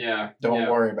 Yeah. Don't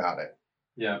worry about it.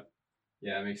 Yeah.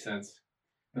 Yeah, it makes sense.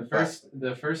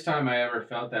 The first time I ever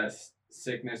felt that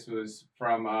sickness was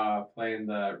from playing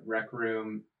the Rec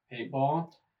Room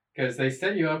paintball. Because they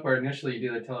set you up where initially you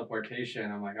do the teleportation.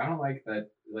 I'm like, I don't like that,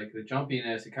 like the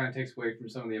jumpiness. It kind of takes away from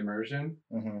some of the immersion.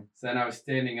 Mm-hmm. So then I was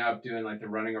standing up doing like the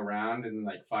running around, and in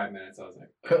like 5 minutes I was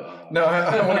like, no,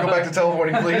 I want to go back to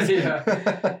teleporting, please.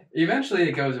 Yeah. Eventually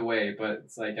it goes away, but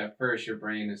it's like at first your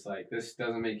brain is like, this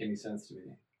doesn't make any sense to me.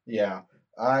 Yeah,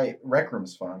 Rec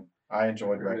Room's fun. I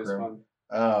enjoyed Rec Room.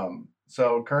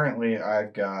 So currently I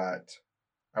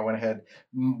went ahead.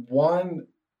 One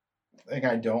thing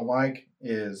I don't like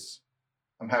is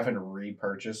I'm having to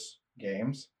repurchase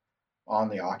games on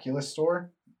the Oculus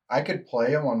store. I could play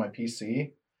them on my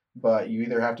PC, but you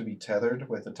either have to be tethered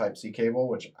with a Type-C cable,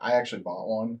 which I actually bought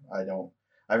one. I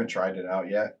haven't tried it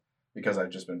out yet because I've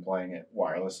just been playing it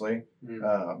wirelessly.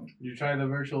 You try the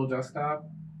virtual desktop?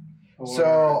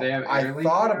 So I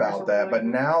thought about that, but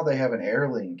now they have an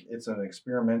AirLink. It's an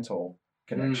experimental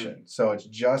connection. So it's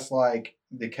just like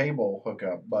the cable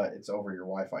hookup, but it's over your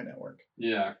Wi-Fi network.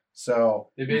 Yeah. So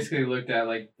they basically looked at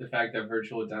like the fact that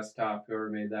virtual desktop, whoever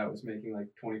made that, was making like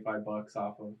 $25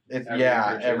 off of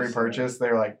every purchase.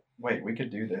 They're like, wait, we could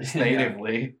do this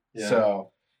natively. Yeah.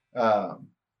 So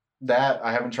that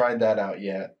I haven't tried that out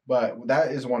yet, but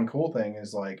that is one cool thing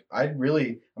is like I'm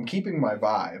keeping my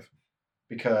Vive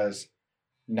because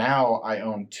now I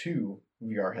own 2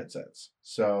 VR headsets.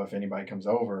 So if anybody comes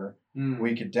over,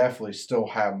 we could definitely still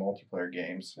have multiplayer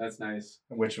games. That's nice.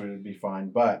 Which would be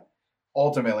fine. But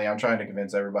ultimately, I'm trying to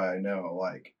convince everybody I know,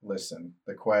 like, listen,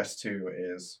 the Quest 2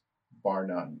 is bar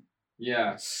none.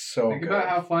 Yeah. So Think about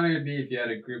how fun it would be if you had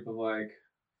a group of like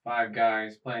 5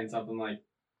 guys playing something like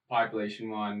Population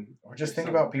 1. Or just think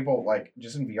about people like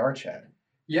just in VR chat.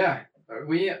 Yeah.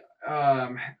 We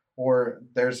or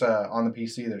there's on the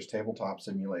PC there's Tabletop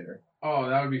Simulator. Oh,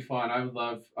 that would be fun. I would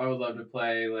love to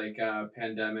play like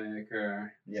Pandemic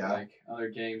or like other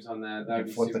games on that. That would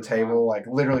be flip the table, like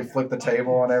literally flip the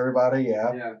table on everybody.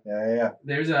 Yeah.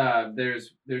 There's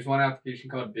one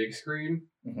application called Big Screen.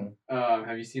 Mm-hmm.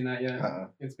 Have you seen that yet?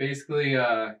 It's basically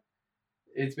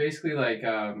like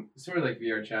sort of like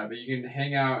VR chat, but you can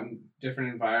hang out in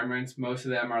different environments. Most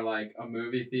of them are like a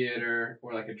movie theater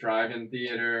or like a drive-in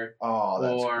theater. Oh,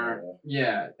 that's cool.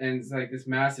 Yeah, and it's like this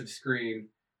massive screen,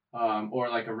 or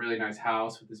like a really nice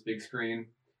house with this big screen,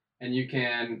 and you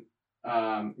can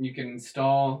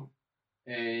install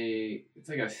it's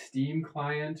like a Steam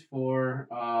client for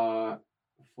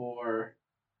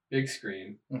Big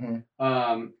Screen,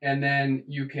 and then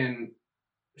you can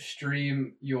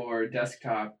stream your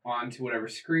desktop onto whatever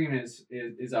screen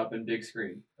is up in Big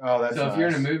Screen. Oh, that's so nice. If you're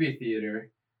in a movie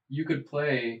theater, you could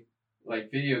play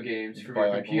like video games from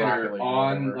your computer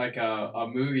on like a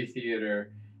movie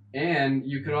theater, and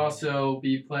you could also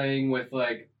be playing with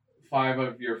like 5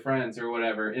 of your friends or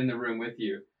whatever in the room with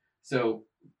you. So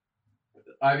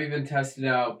I've even tested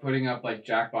out putting up like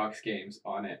Jackbox games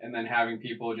on it and then having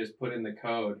people just put in the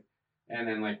code and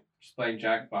then like just playing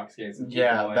Jackbox games.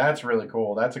 Yeah, that's really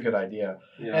cool. That's a good idea.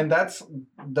 Yeah. And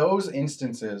those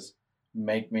instances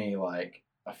make me like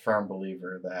a firm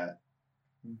believer that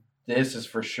this is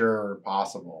for sure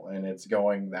possible and it's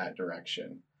going that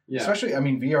direction. Yeah. Especially, I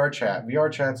mean, VR chat.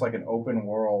 VR chat's like an open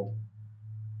world,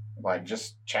 like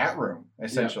just chat room,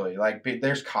 essentially. Yeah. Like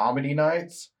there's comedy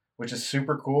nights, which is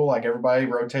super cool. Like everybody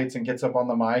rotates and gets up on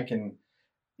the mic and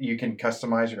you can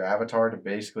customize your avatar to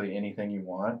basically anything you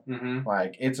want. Mm-hmm.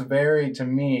 Like to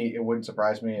me, it wouldn't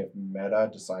surprise me if Meta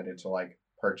decided to like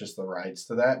purchase the rights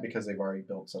to that because they've already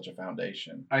built such a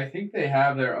foundation. I think they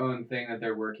have their own thing that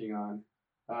they're working on.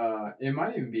 It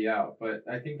might even be out, but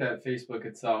I think that Facebook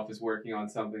itself is working on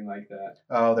something like that.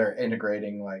 Oh, they're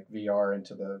integrating like VR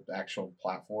into the actual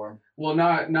platform. Well,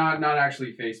 not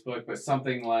actually Facebook, but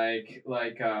something like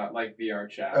VR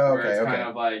chat, Oh, where okay, it's okay. kind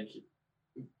of like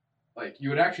you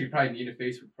would actually probably need a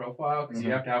Facebook profile because you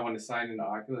Mhm. have to have one to sign into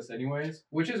Oculus anyways,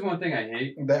 which is one thing I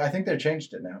hate. I think they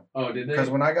changed it now. Oh, did they? Because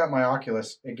when I got my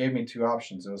Oculus, it gave me two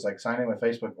options. It was like sign in with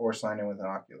Facebook or sign in with an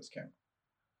Oculus account.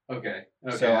 Okay.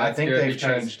 So I That's think good they've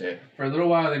because changed it. for a little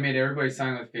while they made everybody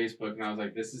sign with Facebook, and I was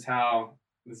like, this is how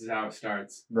it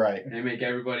starts. Right. They make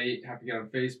everybody have to get on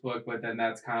Facebook, but then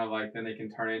that's kind of like then they can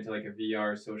turn it into like a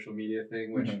VR social media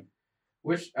thing,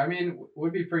 which I mean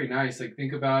would be pretty nice. Like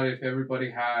think about if everybody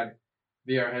had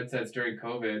VR headsets during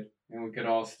COVID and we could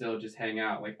all still just hang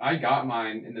out. Like I got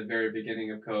mine in the very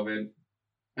beginning of COVID,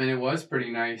 and it was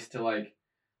pretty nice to like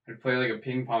I'd play like a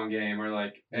ping pong game or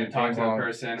like and talk to a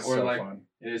person or so like fun.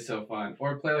 it is so fun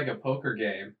or play like a poker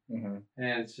game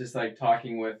and it's just like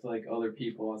talking with like other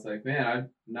people. It's like man, I'm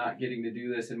not getting to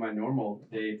do this in my normal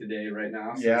day to day right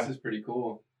now. So this is pretty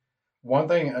cool.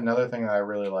 Another thing that I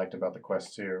really liked about the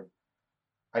Quest 2,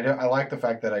 I like the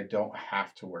fact that I don't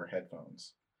have to wear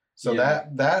headphones. So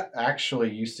that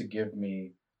actually used to give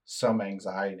me some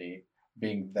anxiety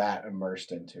being that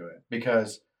immersed into it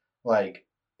because like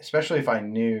especially if I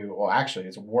knew, well actually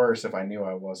it's worse if I knew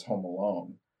I was home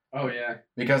alone. Oh yeah.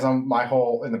 Because in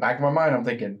the back of my mind I'm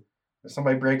thinking if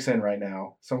somebody breaks in right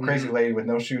now, some crazy lady with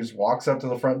no shoes walks up to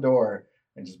the front door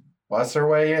and just busts her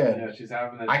way in. Yeah, she's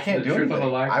having I can't do anything.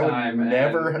 I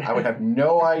would have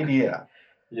no idea.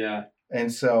 Yeah.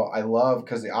 And so I love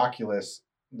because the Oculus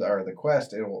or the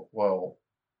Quest,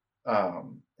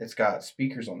 it's got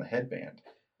speakers on the headband,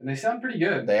 and they sound pretty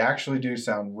good. They actually do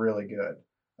sound really good.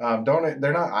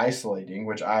 They're not isolating,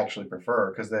 which I actually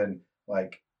prefer because then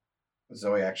like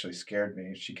Zoe actually scared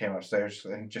me. She came upstairs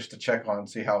and just to check on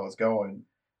see how it was going,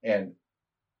 and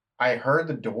I heard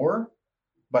the door,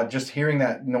 but just hearing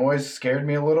that noise scared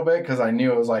me a little bit because I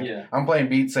knew it was like I'm playing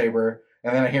Beat Saber.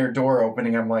 And then I hear a door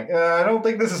opening. I'm like, I don't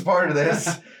think this is part of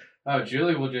this. Oh,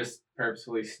 Julie will just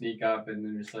purposefully sneak up and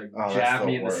then just like jab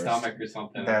me in the stomach or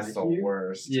something. That's the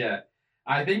worst. Yeah.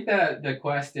 I think that the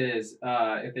Quest is,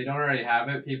 if they don't already have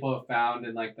it, people have found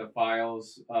in like the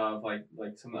files of like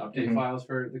some of the update files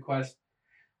for the Quest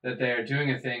that they're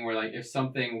doing a thing where like if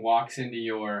something walks into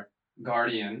your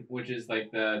Guardian, which is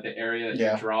like the area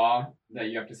that you draw that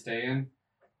you have to stay in,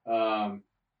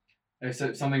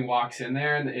 if something walks in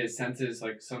there and it senses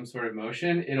like some sort of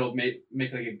motion, it'll make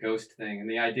like a ghost thing. And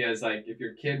the idea is like if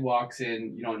your kid walks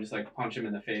in, you don't just like punch him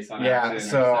in the face on accident or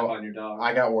step on your dog.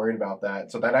 I got worried about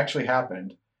that. So that actually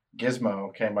happened.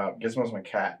 Gizmo came up. Gizmo's my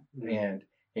cat, and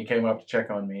he came up to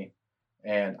check on me,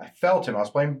 and I felt him. I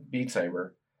was playing Beat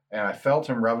Saber, and I felt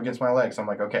him rub against my legs. I'm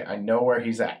like, okay, I know where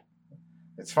he's at.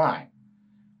 It's fine.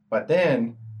 But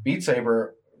then Beat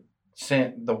Saber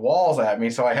sent the walls at me,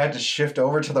 so I had to shift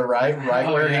over to the right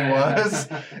where he was.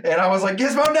 And I was like,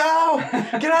 Gizmo, no!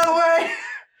 Get out of the way!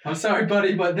 I'm sorry,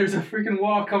 buddy, but there's a freaking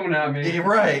wall coming at me.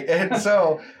 Right. And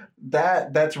so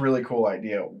that's a really cool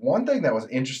idea. One thing that was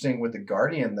interesting with the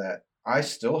Guardian that I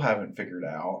still haven't figured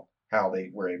out how they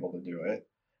were able to do it.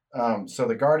 So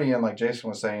the Guardian, like Jason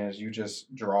was saying, is you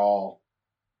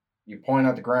point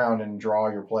at the ground and draw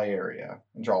your play area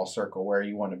and draw a circle where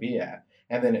you want to be at.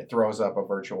 And then it throws up a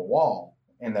virtual wall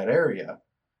in that area.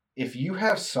 If you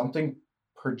have something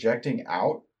projecting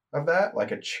out of that,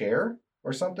 like a chair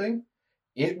or something,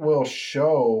 it will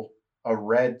show a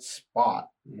red spot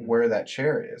where that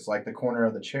chair is, like the corner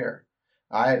of the chair.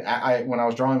 I when I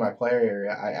was drawing my player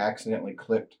area, I accidentally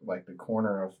clipped like the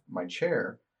corner of my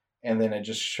chair, and then it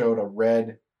just showed a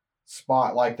red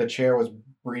spot, like the chair was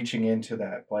breaching into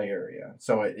that play area.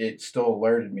 So it still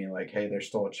alerted me like, hey, there's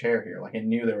still a chair here. Like it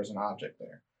knew there was an object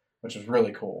there, which was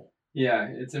really cool. Yeah,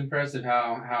 it's impressive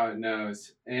how it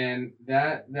knows. And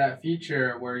that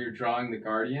feature where you're drawing the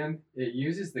Guardian, it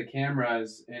uses the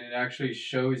cameras and it actually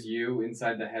shows you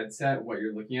inside the headset what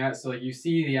you're looking at. So like you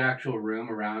see the actual room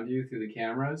around you through the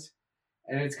cameras.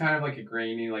 And it's kind of like a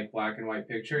grainy, like black and white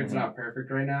picture. It's not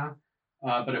perfect right now,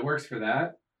 but it works for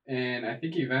that. And I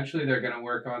think eventually they're going to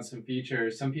work on some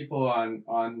features. Some people on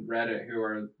Reddit who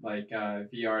are like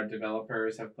VR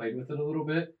developers have played with it a little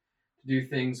bit to do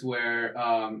things where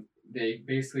they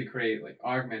basically create like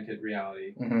augmented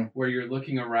reality where you're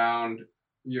looking around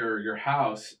your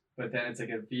house, but then it's like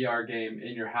a VR game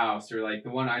in your house. Or like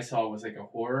the one I saw was like a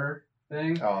horror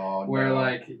thing where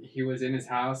like he was in his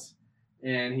house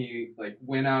and he like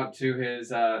went out to his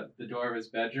the door of his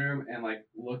bedroom and like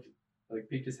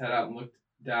peeked his head out and looked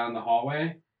down the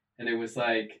hallway, and it was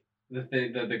like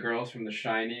the girls from The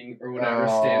Shining or whatever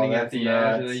Oh, standing at that's the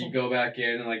edge, and then nuts. you go back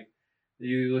in and like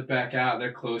you look back out,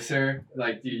 they're closer.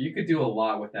 Like, dude, you could do a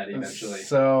lot with that eventually.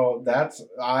 So that's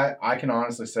I can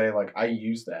honestly say like I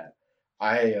use that.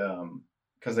 I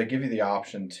because they give you the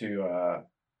option to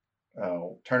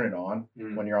turn it on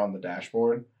when you're on the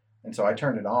dashboard, and so I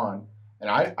turned it on, and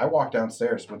I walked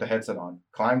downstairs with the headset on,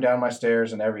 climbed down my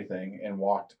stairs and everything, and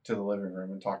walked to the living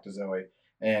room and talked to Zoe.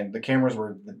 And the cameras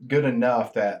were good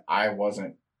enough that I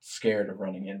wasn't scared of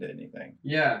running into anything.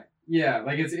 Yeah, yeah.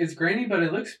 Like it's grainy, but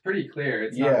it looks pretty clear.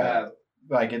 It's not Yeah, bad.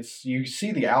 like it's you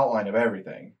see the outline of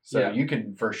everything, so Yeah. you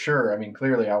can for sure. I mean,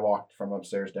 clearly, I walked from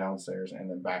upstairs downstairs and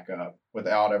then back up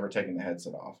without ever taking the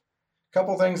headset off. A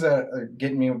couple things that are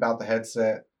getting me about the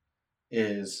headset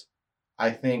is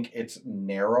I think it's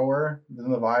narrower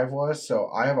than the Vive was, so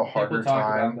I have a harder talk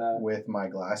about time that. with my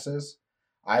glasses.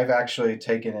 I've actually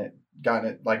gotten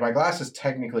it like my glasses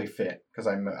technically fit because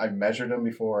I measured them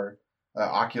before.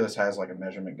 Oculus has like a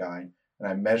measurement guide, and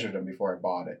I measured them before I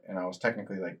bought it, and I was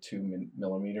technically like 2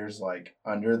 millimeters like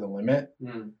under the limit.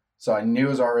 So I knew it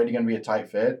was already going to be a tight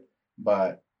fit,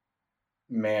 but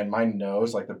man, my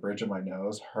nose, like the bridge of my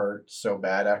nose, hurt so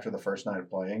bad after the first night of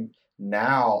playing.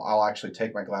 Now I'll actually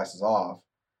take my glasses off,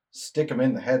 stick them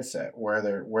in the headset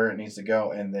where it needs to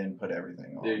go, and then put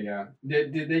everything on. There you go.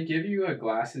 Did they give you a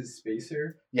glasses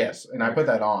spacer? Yes, and I put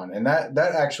that on, and that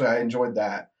actually I enjoyed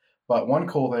that. But one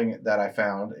cool thing that I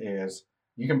found is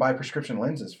you can buy prescription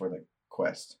lenses for the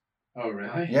Quest. Oh,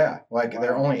 really? Yeah, like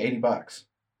they're Wow. only $80.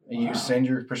 And Wow. you send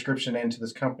your prescription into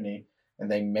this company,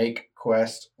 and they make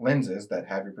Quest lenses that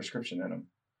have your prescription in them,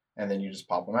 and then you just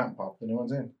pop them out and pop the new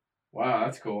ones in. Wow,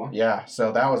 that's cool. Yeah,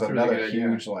 so that was That's a really another good idea.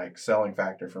 huge like selling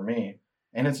factor for me,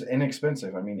 and it's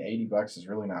inexpensive. I mean, $80 is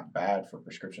really not bad for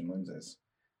prescription lenses.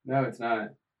 No, it's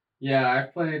not. Yeah,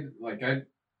 I've played like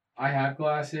I have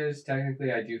glasses.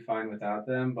 Technically, I do fine without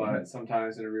them, but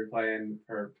sometimes when you're playing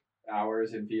for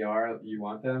hours in VR, you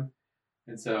want them,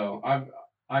 and so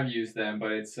I've used them,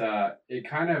 but it's it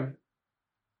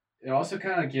also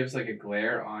kind of gives like a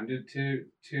glare onto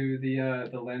to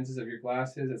the lenses of your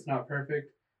glasses. It's not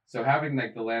perfect, so having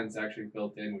like the lens actually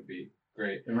built in would be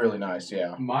great. Really nice,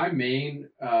 yeah. My main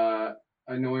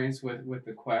annoyance with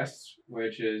the Quest,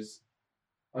 which is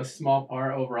a small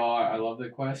part overall, I love the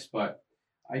Quest, but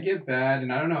I get bad,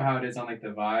 and I don't know how it is on like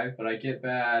the Vive, but I get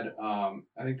bad.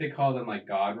 I think they call them like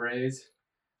God rays,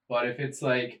 but if it's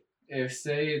like if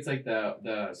say it's like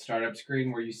the startup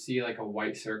screen where you see like a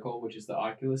white circle, which is the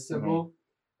Oculus symbol,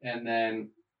 and then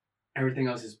everything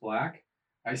else is black,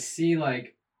 I see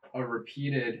like a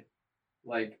repeated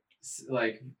like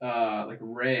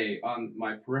ray on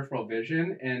my peripheral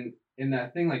vision, and in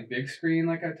that thing like big screen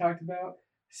like I talked about,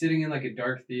 sitting in like a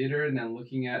dark theater and then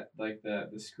looking at like the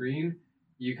screen,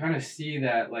 you kind of see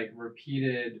that like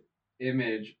repeated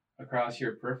image across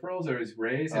your peripherals or as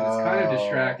rays, and it's kind of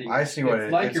distracting. I see what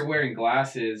it's like you're wearing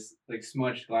glasses, like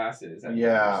smudged glasses.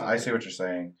 Yeah, I see what you're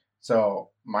saying. So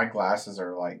my glasses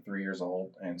are like 3 years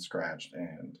old and scratched,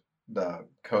 and the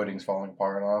coating's falling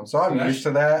apart on them. So I'm used to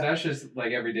that. That's just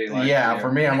like everyday life. Yeah,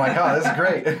 for me, I'm like, oh, this is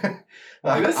great.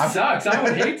 This sucks. I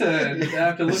would hate to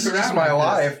have to look this around. Is just my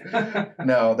life. This.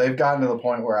 No, they've gotten to the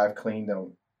point where I've cleaned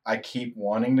them. I keep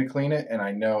wanting to clean it, and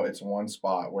I know it's one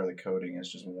spot where the coating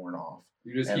is just worn off.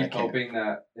 You just keep hoping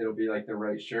that it'll be like the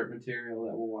right shirt material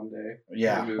that will one day.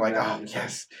 Yeah, like, oh,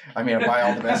 yes. I mean, I buy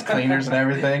all the best cleaners and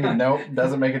everything, and nope,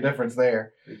 doesn't make a difference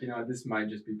there. Like, you know, this might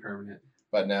just be permanent.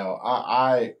 But no,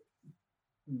 I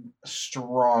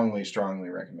strongly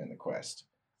recommend the Quest.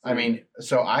 I mean,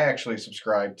 so I actually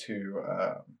subscribe to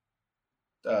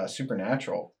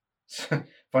Supernatural.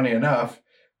 Funny enough,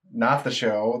 not the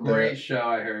show. Great show,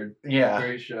 I heard. Yeah.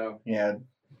 Great show.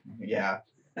 Yeah.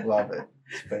 Love it.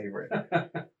 It's favorite.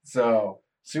 So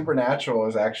Supernatural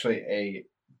is actually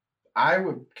I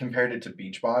would compare it to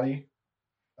Beachbody.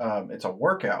 It's a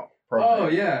workout program. Oh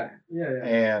yeah.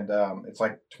 And it's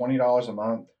like $20 a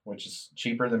month, which is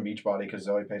cheaper than Beachbody because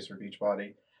Zoe pays for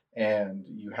Beachbody. And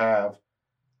you have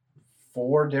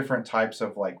 4 different types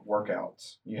of like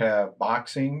workouts. You have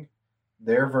boxing,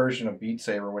 their version of Beat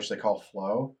Saber, which they call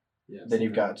Flow. Yes, then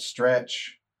you've got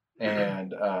stretch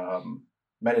and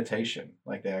meditation.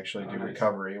 Like they actually do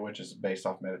recovery, which is based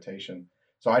off meditation.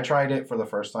 So I tried it for the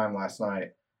first time last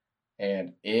night,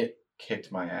 and it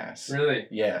kicked my ass. Really?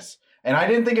 Yes. And I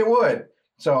didn't think it would.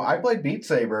 So I played Beat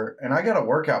Saber, and I got a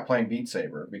workout playing Beat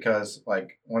Saber because,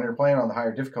 like, when you're playing on the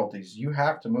higher difficulties, you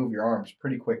have to move your arms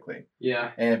pretty quickly.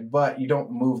 Yeah. But you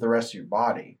don't move the rest of your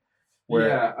body.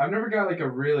 Yeah, I've never got like a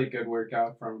really good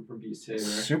workout from Beat Saber.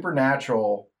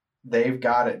 Supernatural, they've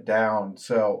got it down.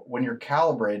 So when you're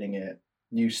calibrating it,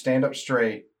 you stand up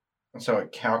straight, And so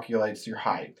it calculates your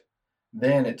height.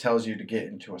 Then it tells you to get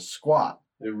into a squat.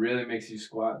 It really makes you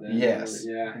squat then. Yes.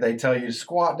 Yeah. They tell you to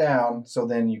squat down, so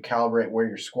then you calibrate where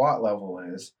your squat level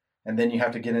is, and then you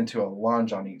have to get into a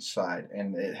lunge on each side,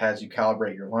 and it has you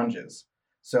calibrate your lunges.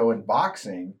 So in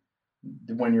boxing,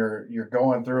 when you're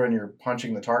going through and you're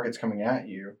punching the targets coming at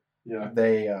you,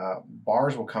 they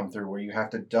bars will come through where you have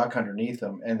to duck underneath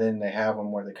them, and then they have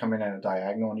them where they come in at a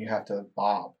diagonal, and you have to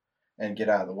bob and get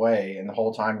out of the way, and the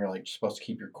whole time you're like supposed to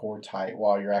keep your core tight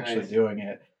while you're actually doing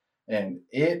it. And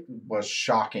it was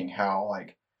shocking how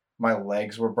like my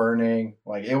legs were burning.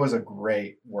 Like it was a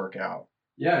great workout.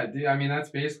 Yeah, I mean that's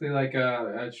basically like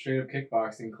a straight up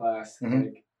kickboxing class. Mm-hmm.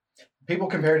 Like, people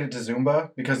compared it to Zumba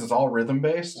because it's all rhythm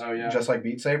based, just like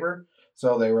Beat Saber.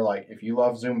 So they were like, if you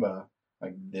love Zumba,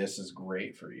 like this is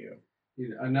great for you.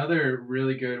 Another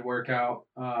really good workout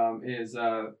is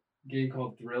a game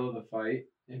called Thrill of the Fight.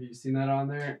 Have you seen that on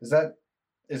there?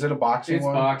 Is it a boxing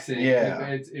one? It's boxing. Yeah.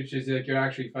 It's just like you're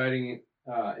actually fighting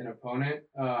an opponent.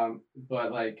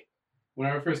 But like when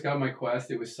I first got my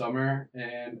Quest, it was summer,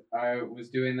 and I was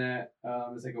doing that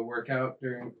as like a workout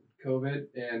during COVID,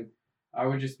 and I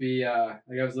would just be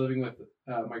like I was living with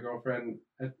my girlfriend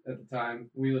at the time.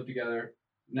 We live together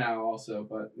now also,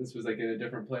 but this was like in a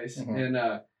different place, and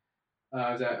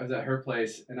I was at her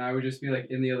place, and I would just be like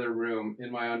in the other room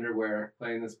in my underwear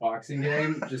playing this boxing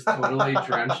game, just totally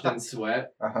drenched in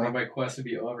sweat. Like my Quest would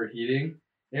be overheating.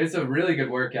 It's a really good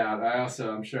workout.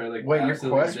 I'm sure like wait, your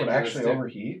Quest would actually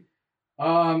overheat?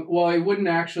 Well, it wouldn't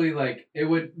actually like it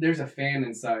would. There's a fan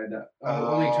inside that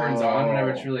only turns on whenever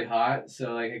it's really hot.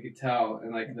 So like I could tell,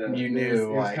 and like it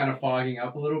was kind of fogging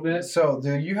up a little bit. So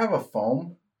do you have a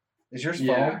foam? Is yours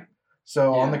foam?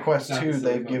 So on the Quest 2,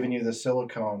 they've given you the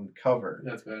silicone cover.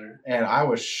 That's better. And I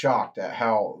was shocked at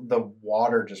how the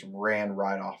water just ran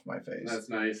right off my face. That's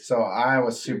nice. So I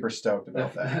was super stoked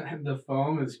about that. The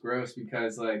foam is gross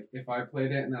because like if I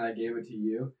played it and then I gave it to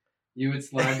you, you would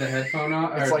slide the headphone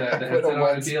on or the headset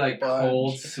on, it'd be like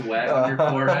cold sweat on your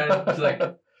forehead. It's like,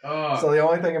 oh. So the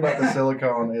only thing about the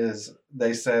silicone is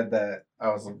they said that I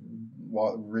was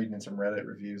reading some Reddit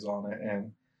reviews on it,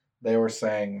 and they were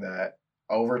saying that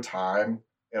over time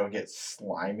it'll get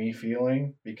slimy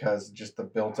feeling because just the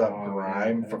built up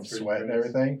grime from sweat and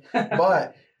everything.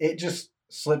 But it just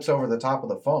slips over the top of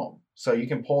the foam. So you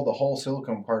can pull the whole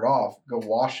silicone part off, go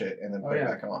wash it, and then put it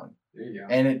back on. There you go.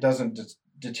 And it doesn't just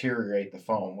deteriorate the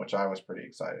foam, which I was pretty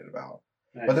excited about.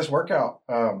 Nice. But this workout,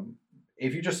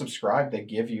 if you just subscribe, they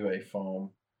give you a foam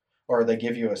or they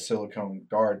give you a silicone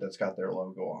guard that's got their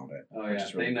logo on it. Oh, yeah.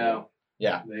 Really they know. Cool.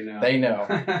 Yeah, they know.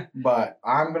 But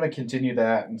I'm going to continue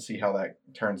that and see how that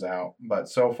turns out. But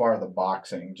so far, the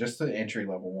boxing, just the entry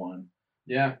level one,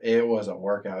 it was a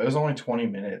workout. It was only 20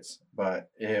 minutes,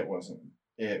 but it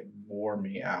wore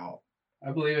me out.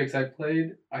 I believe it because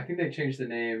I think they changed the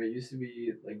name. It used to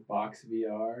be like Box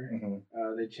VR.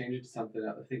 Mm-hmm. They changed it to something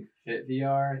else. I think Fit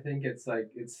VR. I think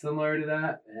it's similar to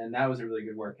that. And that was a really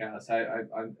good workout. So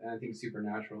I think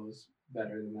Supernatural is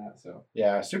better than that. So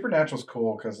yeah, Supernatural's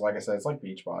cool because like I said, it's like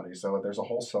Beachbody. So there's a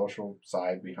whole social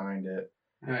side behind it.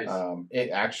 Nice. It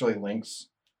actually links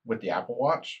with the Apple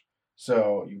Watch.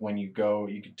 So when you go,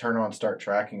 you can turn on start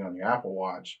tracking on your Apple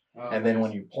Watch. And then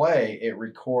when you play,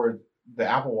 the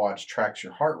Apple Watch tracks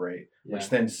your heart rate, which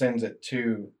then sends it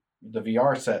to the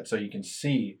VR set so you can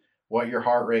see what your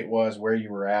heart rate was, where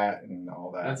you were at, and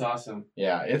all that. That's awesome.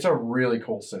 Yeah, it's a really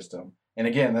cool system. And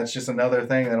again, that's just another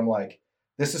thing that I'm like,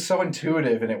 this is so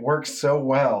intuitive and it works so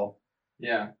well.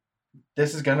 Yeah.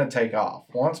 This is going to take off.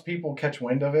 Once people catch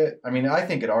wind of it, I mean, I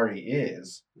think it already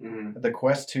is. Mm-hmm. The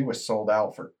Quest 2 was sold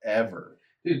out forever.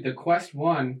 Dude, the Quest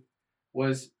 1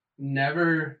 was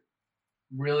never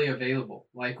really available.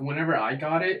 Like whenever I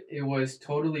got it, it was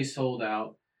totally sold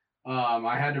out.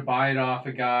 I had to buy it off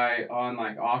a guy on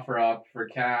like OfferUp for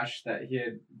cash that he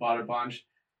had bought a bunch.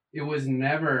 It was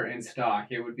never in stock.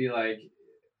 It would be like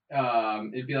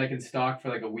it'd be like in stock for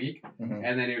like a week, and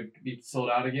then it would be sold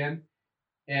out again.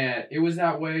 And it was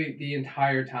that way the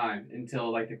entire time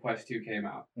until like the Quest 2 came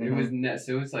out. It was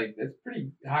so it's like it's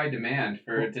pretty high demand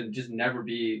for it to just never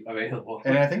be available.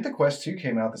 And I think the Quest 2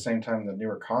 came out the same time the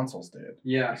newer consoles did.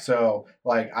 Yeah. So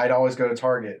like I'd always go to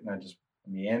Target and I just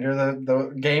meander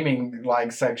the gaming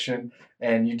like section,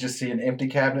 and you just see an empty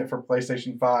cabinet for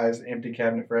PlayStation 5s, empty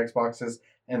cabinet for Xboxes,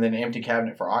 and then an empty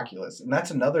cabinet for Oculus. And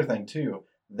that's another thing too.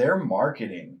 They're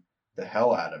marketing the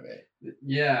hell out of it.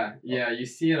 Yeah, you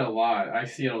see it a lot. I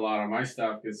see it a lot on my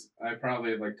stuff because I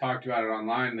probably like talked about it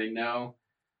online. They know,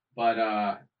 but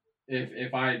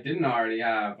if I didn't already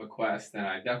have a Quest, then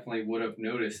I definitely would have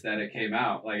noticed that it came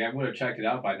out. Like I would have checked it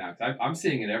out by now because I'm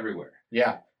seeing it everywhere.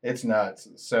 Yeah, It's nuts.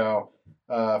 So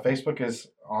Facebook is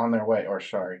on their way, or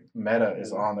sorry, Meta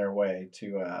is on their way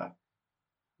to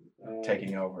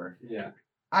taking over. Yeah.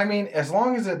 I mean, as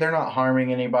long as they're not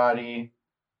harming anybody,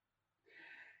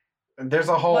 there's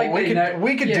a whole Like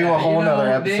we could do a whole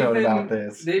nother episode about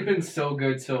this. They've been so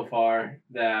good so far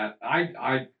that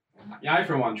I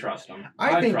for one trust them.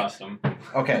 I trust them.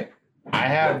 Okay, I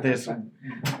have this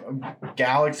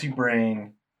galaxy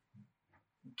brain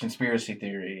conspiracy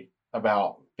theory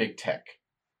about big tech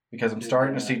because I'm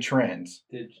starting to see trends.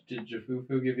 Did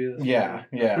Jafufu give you this? Yeah.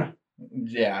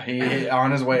 Yeah, he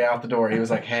on his way out the door, he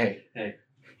was like, hey,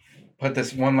 put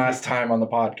this one last time on the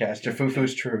podcast.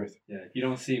 Jafufu's truth. Yeah, if you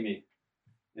don't see me,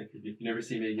 if you never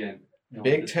see me again.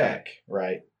 Big tech,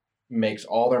 right, makes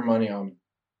all their money on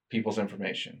people's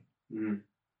information. Mm-hmm.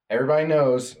 Everybody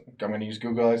knows, I'm going to use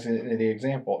Google as the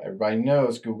example. Everybody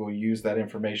knows Google used that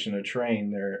information to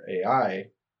train their AI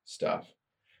stuff.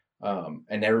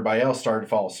 And everybody else started to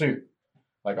follow suit,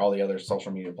 like all the other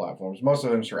social media platforms. Most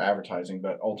of them is for advertising,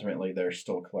 but ultimately they're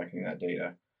still collecting that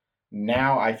data.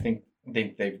 Now I think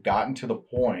they've gotten to the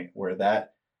point where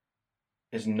that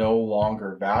is no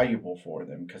longer valuable for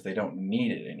them because they don't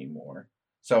need it anymore.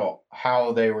 So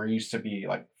how they were used to be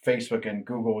like Facebook and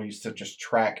Google used to just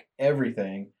track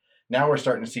everything. Now we're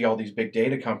starting to see all these big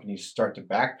data companies start to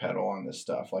backpedal on this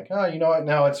stuff. Like, oh, you know what?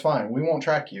 No, it's fine. We won't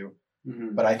track you.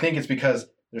 Mm-hmm. But I think it's because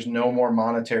there's no more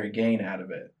monetary gain out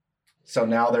of it. So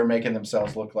now they're making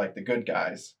themselves look like the good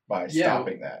guys by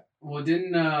stopping that. Well,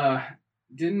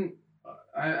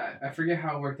 I forget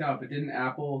how it worked out, but didn't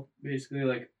Apple basically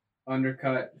like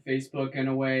undercut Facebook in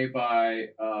a way by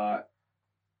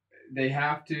they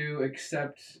have to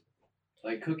accept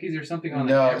like cookies or something on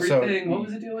everything? What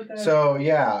was the deal with that? So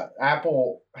yeah,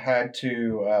 Apple had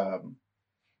to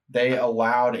they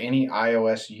allowed any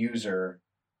iOS user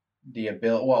the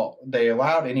ability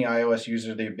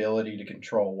to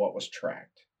control what was tracked.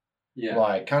 Yeah.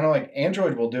 Like kind of like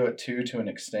Android will do it too to an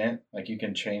extent. Like you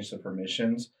can change the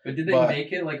permissions. But did they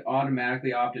make it like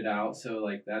automatically opted out? So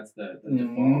like that's the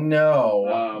default? No.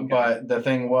 Okay. But the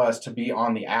thing was to be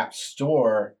on the App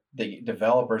Store, the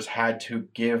developers had to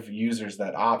give users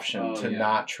that option to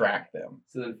not track them.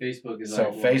 So then Facebook is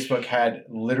Facebook had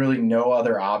literally no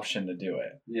other option to do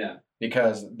it. Yeah.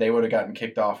 Because they would have gotten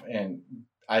kicked off, and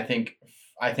I think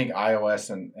iOS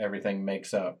and everything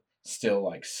makes up still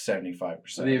like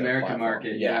 75% of the American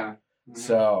market. Yeah. Mm-hmm.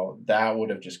 So that would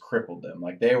have just crippled them.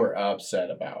 Like they were upset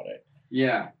about it.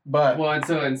 Yeah. But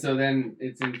and so then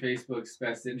it's in Facebook's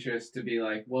best interest to be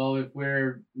like, well, if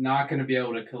we're not going to be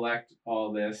able to collect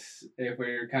all this, if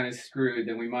we're kind of screwed,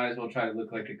 then we might as well try to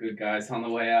look like the good guys on the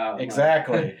way out.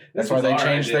 Exactly. Like, that's why they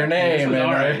changed their name.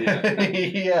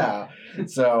 Yeah.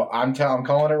 So I'm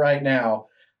calling it right now.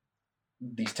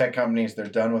 These tech companies, they're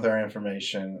done with our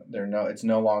information. It's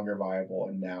no longer viable,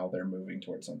 and now they're moving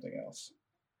towards something else.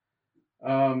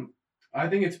 I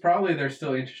think it's probably they're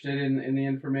still interested in the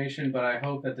information, but I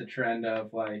hope that the trend of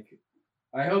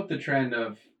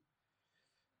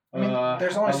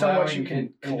there's only so much you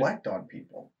can collect on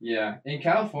people. Yeah. In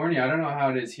California, I don't know how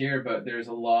it is here, but there's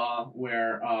a law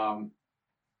where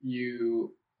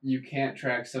you can't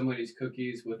track somebody's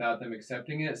cookies without them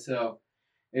accepting it. So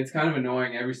it's kind of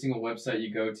annoying. Every single website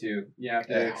you go to, you have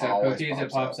to accept cookies.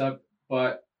 It pops up.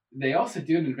 But they also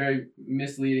do it in a very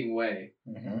misleading way.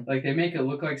 Mm-hmm. Like they make it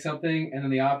look like something, and then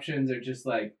the options are just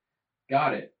like,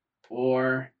 got it.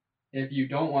 Or if you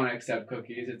don't want to accept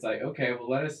cookies, it's like, okay,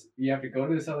 well, you have to go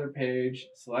to this other page,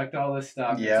 select all this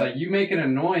stuff. Yep. It's like you make it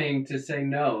annoying to say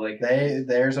no. Like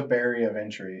there's a barrier of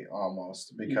entry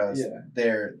almost because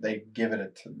they give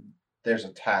it there's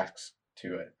a task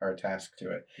to it.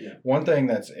 Yeah. One thing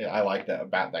I like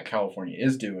about that California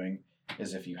is doing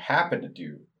is if you happen to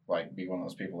be one of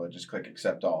those people that just click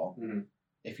accept all. Mm-hmm.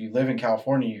 If you live in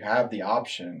California, you have the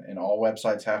option, and all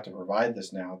websites have to provide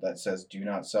this now, that says do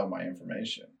not sell my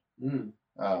information. Mm.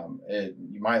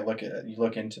 You might look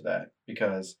into that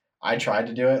because I tried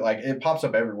to do it. Like it pops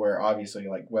up everywhere. Obviously,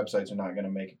 like websites are not going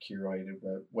to make a curated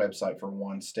website for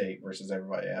one state versus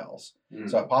everybody else. Mm.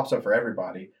 So it pops up for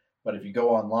everybody. But if you go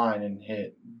online and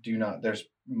hit do not, there's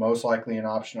most likely an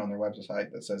option on their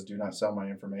website that says do not sell my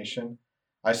information.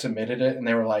 I submitted it and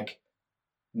they were like,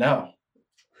 no,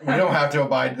 we don't have to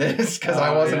abide this because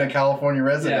I wasn't a California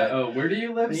resident. Yeah. Oh, where do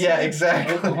you live? Yeah,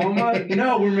 exactly. Oklahoma?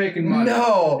 No, we're making money.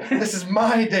 No, this is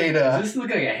my data. Does this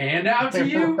look like a handout to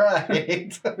you?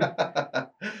 Right.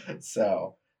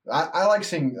 So I like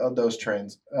seeing those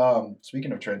trends.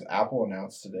 Speaking of trends, Apple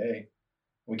announced today.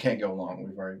 We can't go long.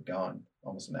 We've already gone.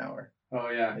 almost an hour. Oh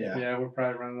yeah. Yeah. We're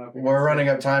probably running up. We're running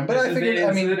up time, but I figured.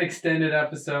 This is an extended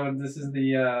episode. This is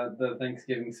the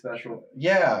Thanksgiving special.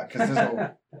 Yeah, because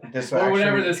this or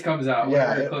whenever this comes out. Yeah,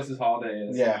 whatever the closest holiday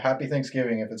is. Yeah, happy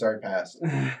Thanksgiving if it's already passed,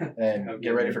 and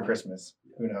get ready for Christmas.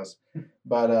 Who knows?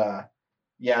 But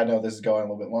yeah, no, this is going a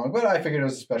little bit long, but I figured it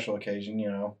was a special occasion. You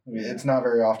know, it's not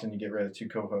very often you get rid of 2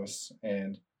 co-hosts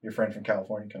and your friend from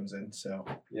California comes in. So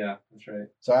yeah, that's right.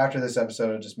 So after this episode,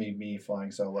 it'll just be me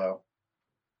flying solo.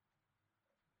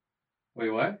 Wait,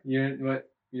 what? You're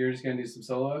just gonna do some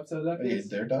solo episodes after this?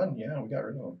 They're done. Yeah, we got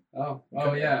rid of them. Oh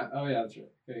yeah, that's right.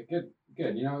 Okay, good.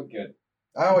 You know, good.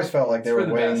 I always felt like they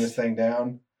were weighing best. this thing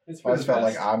down. I always felt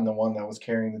like I'm the one that was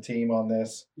carrying the team on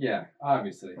this. Yeah,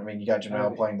 obviously. I mean, you got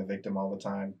Jamel playing the victim all the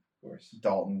time. Of course.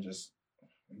 Dalton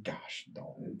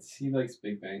Dalton. He likes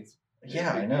Big Bangs.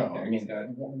 Yeah, I know. I mean,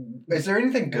 is there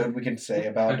anything good we can say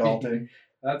about Dalton?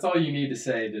 That's all you need to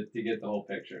say to get the whole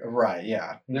picture. Right,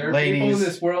 yeah. There are people in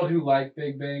this world who like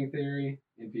Big Bang Theory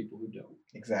and people who don't.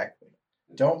 Exactly.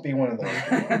 Don't be one of those.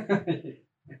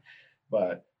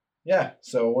 But yeah,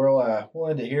 so we'll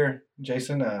end it here.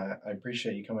 Jason, I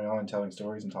appreciate you coming on and telling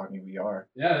stories and talking VR.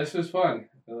 Yeah, this was fun.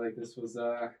 I feel like this was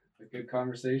a good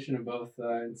conversation of both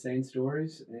insane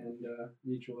stories and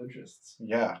mutual interests.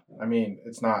 Yeah, I mean,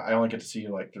 it's not. I only get to see you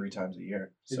like 3 times a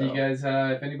year. If you guys,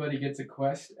 if anybody gets a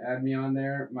quest, add me on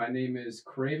there. My name is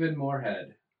Craven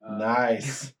Moorhead.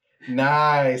 Nice.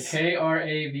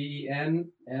 KravenMoorhead.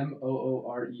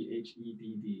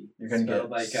 You're gonna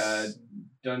get like a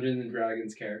Dungeons and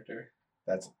Dragons character.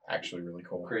 That's actually really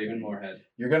cool. Craven Moorhead.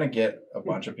 You're gonna get a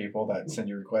bunch of people that send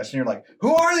you requests, and you're like,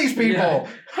 "Who are these people? Yeah.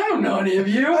 I don't know any of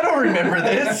you. I don't remember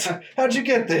this. How'd you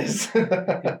get this?"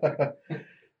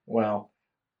 Well,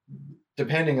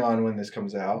 depending on when this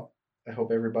comes out, I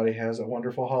hope everybody has a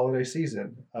wonderful holiday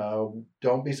season.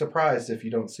 Don't be surprised if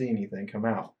you don't see anything come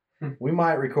out. We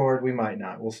might record, we might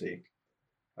not. We'll see.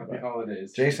 Happy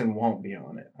holidays. You won't be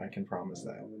on it. I can promise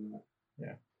that.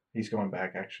 Yeah, he's going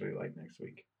back actually like next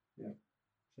week. Yeah.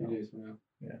 2 days from now.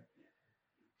 Yeah.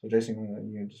 So Jason,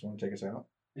 you just want to take us out?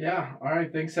 Yeah. All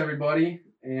right. Thanks everybody.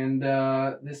 And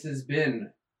this has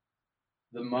been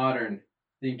the Modern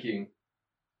Thinking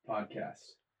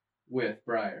Podcast with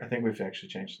Briar. I think we've actually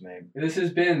changed the name. This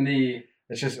has been the...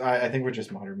 It's just, I think we're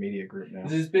just Modern Media Group now.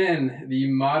 This has been the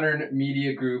Modern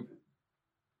Media Group's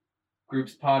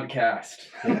podcast.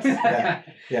 Yes.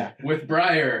 Yeah. With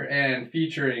Briar and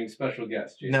featuring special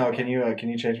guest Jason. No, can you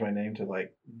change my name to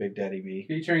like Big Daddy B?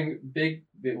 Featuring Big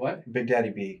what? Big Daddy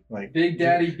B. Like Big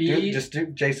Daddy B. Just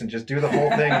do the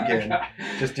whole thing again.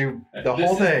 Just do the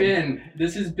whole thing.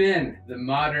 This has been the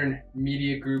Modern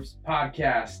Media Group's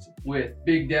podcast with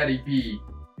Big Daddy B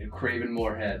and Craven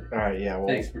Moorhead. All right, yeah. Well,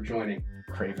 thanks for joining.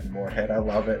 Craven Moorhead, I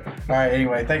love it. All right,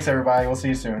 anyway, thanks everybody. We'll see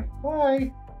you soon.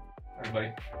 Bye.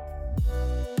 Everybody.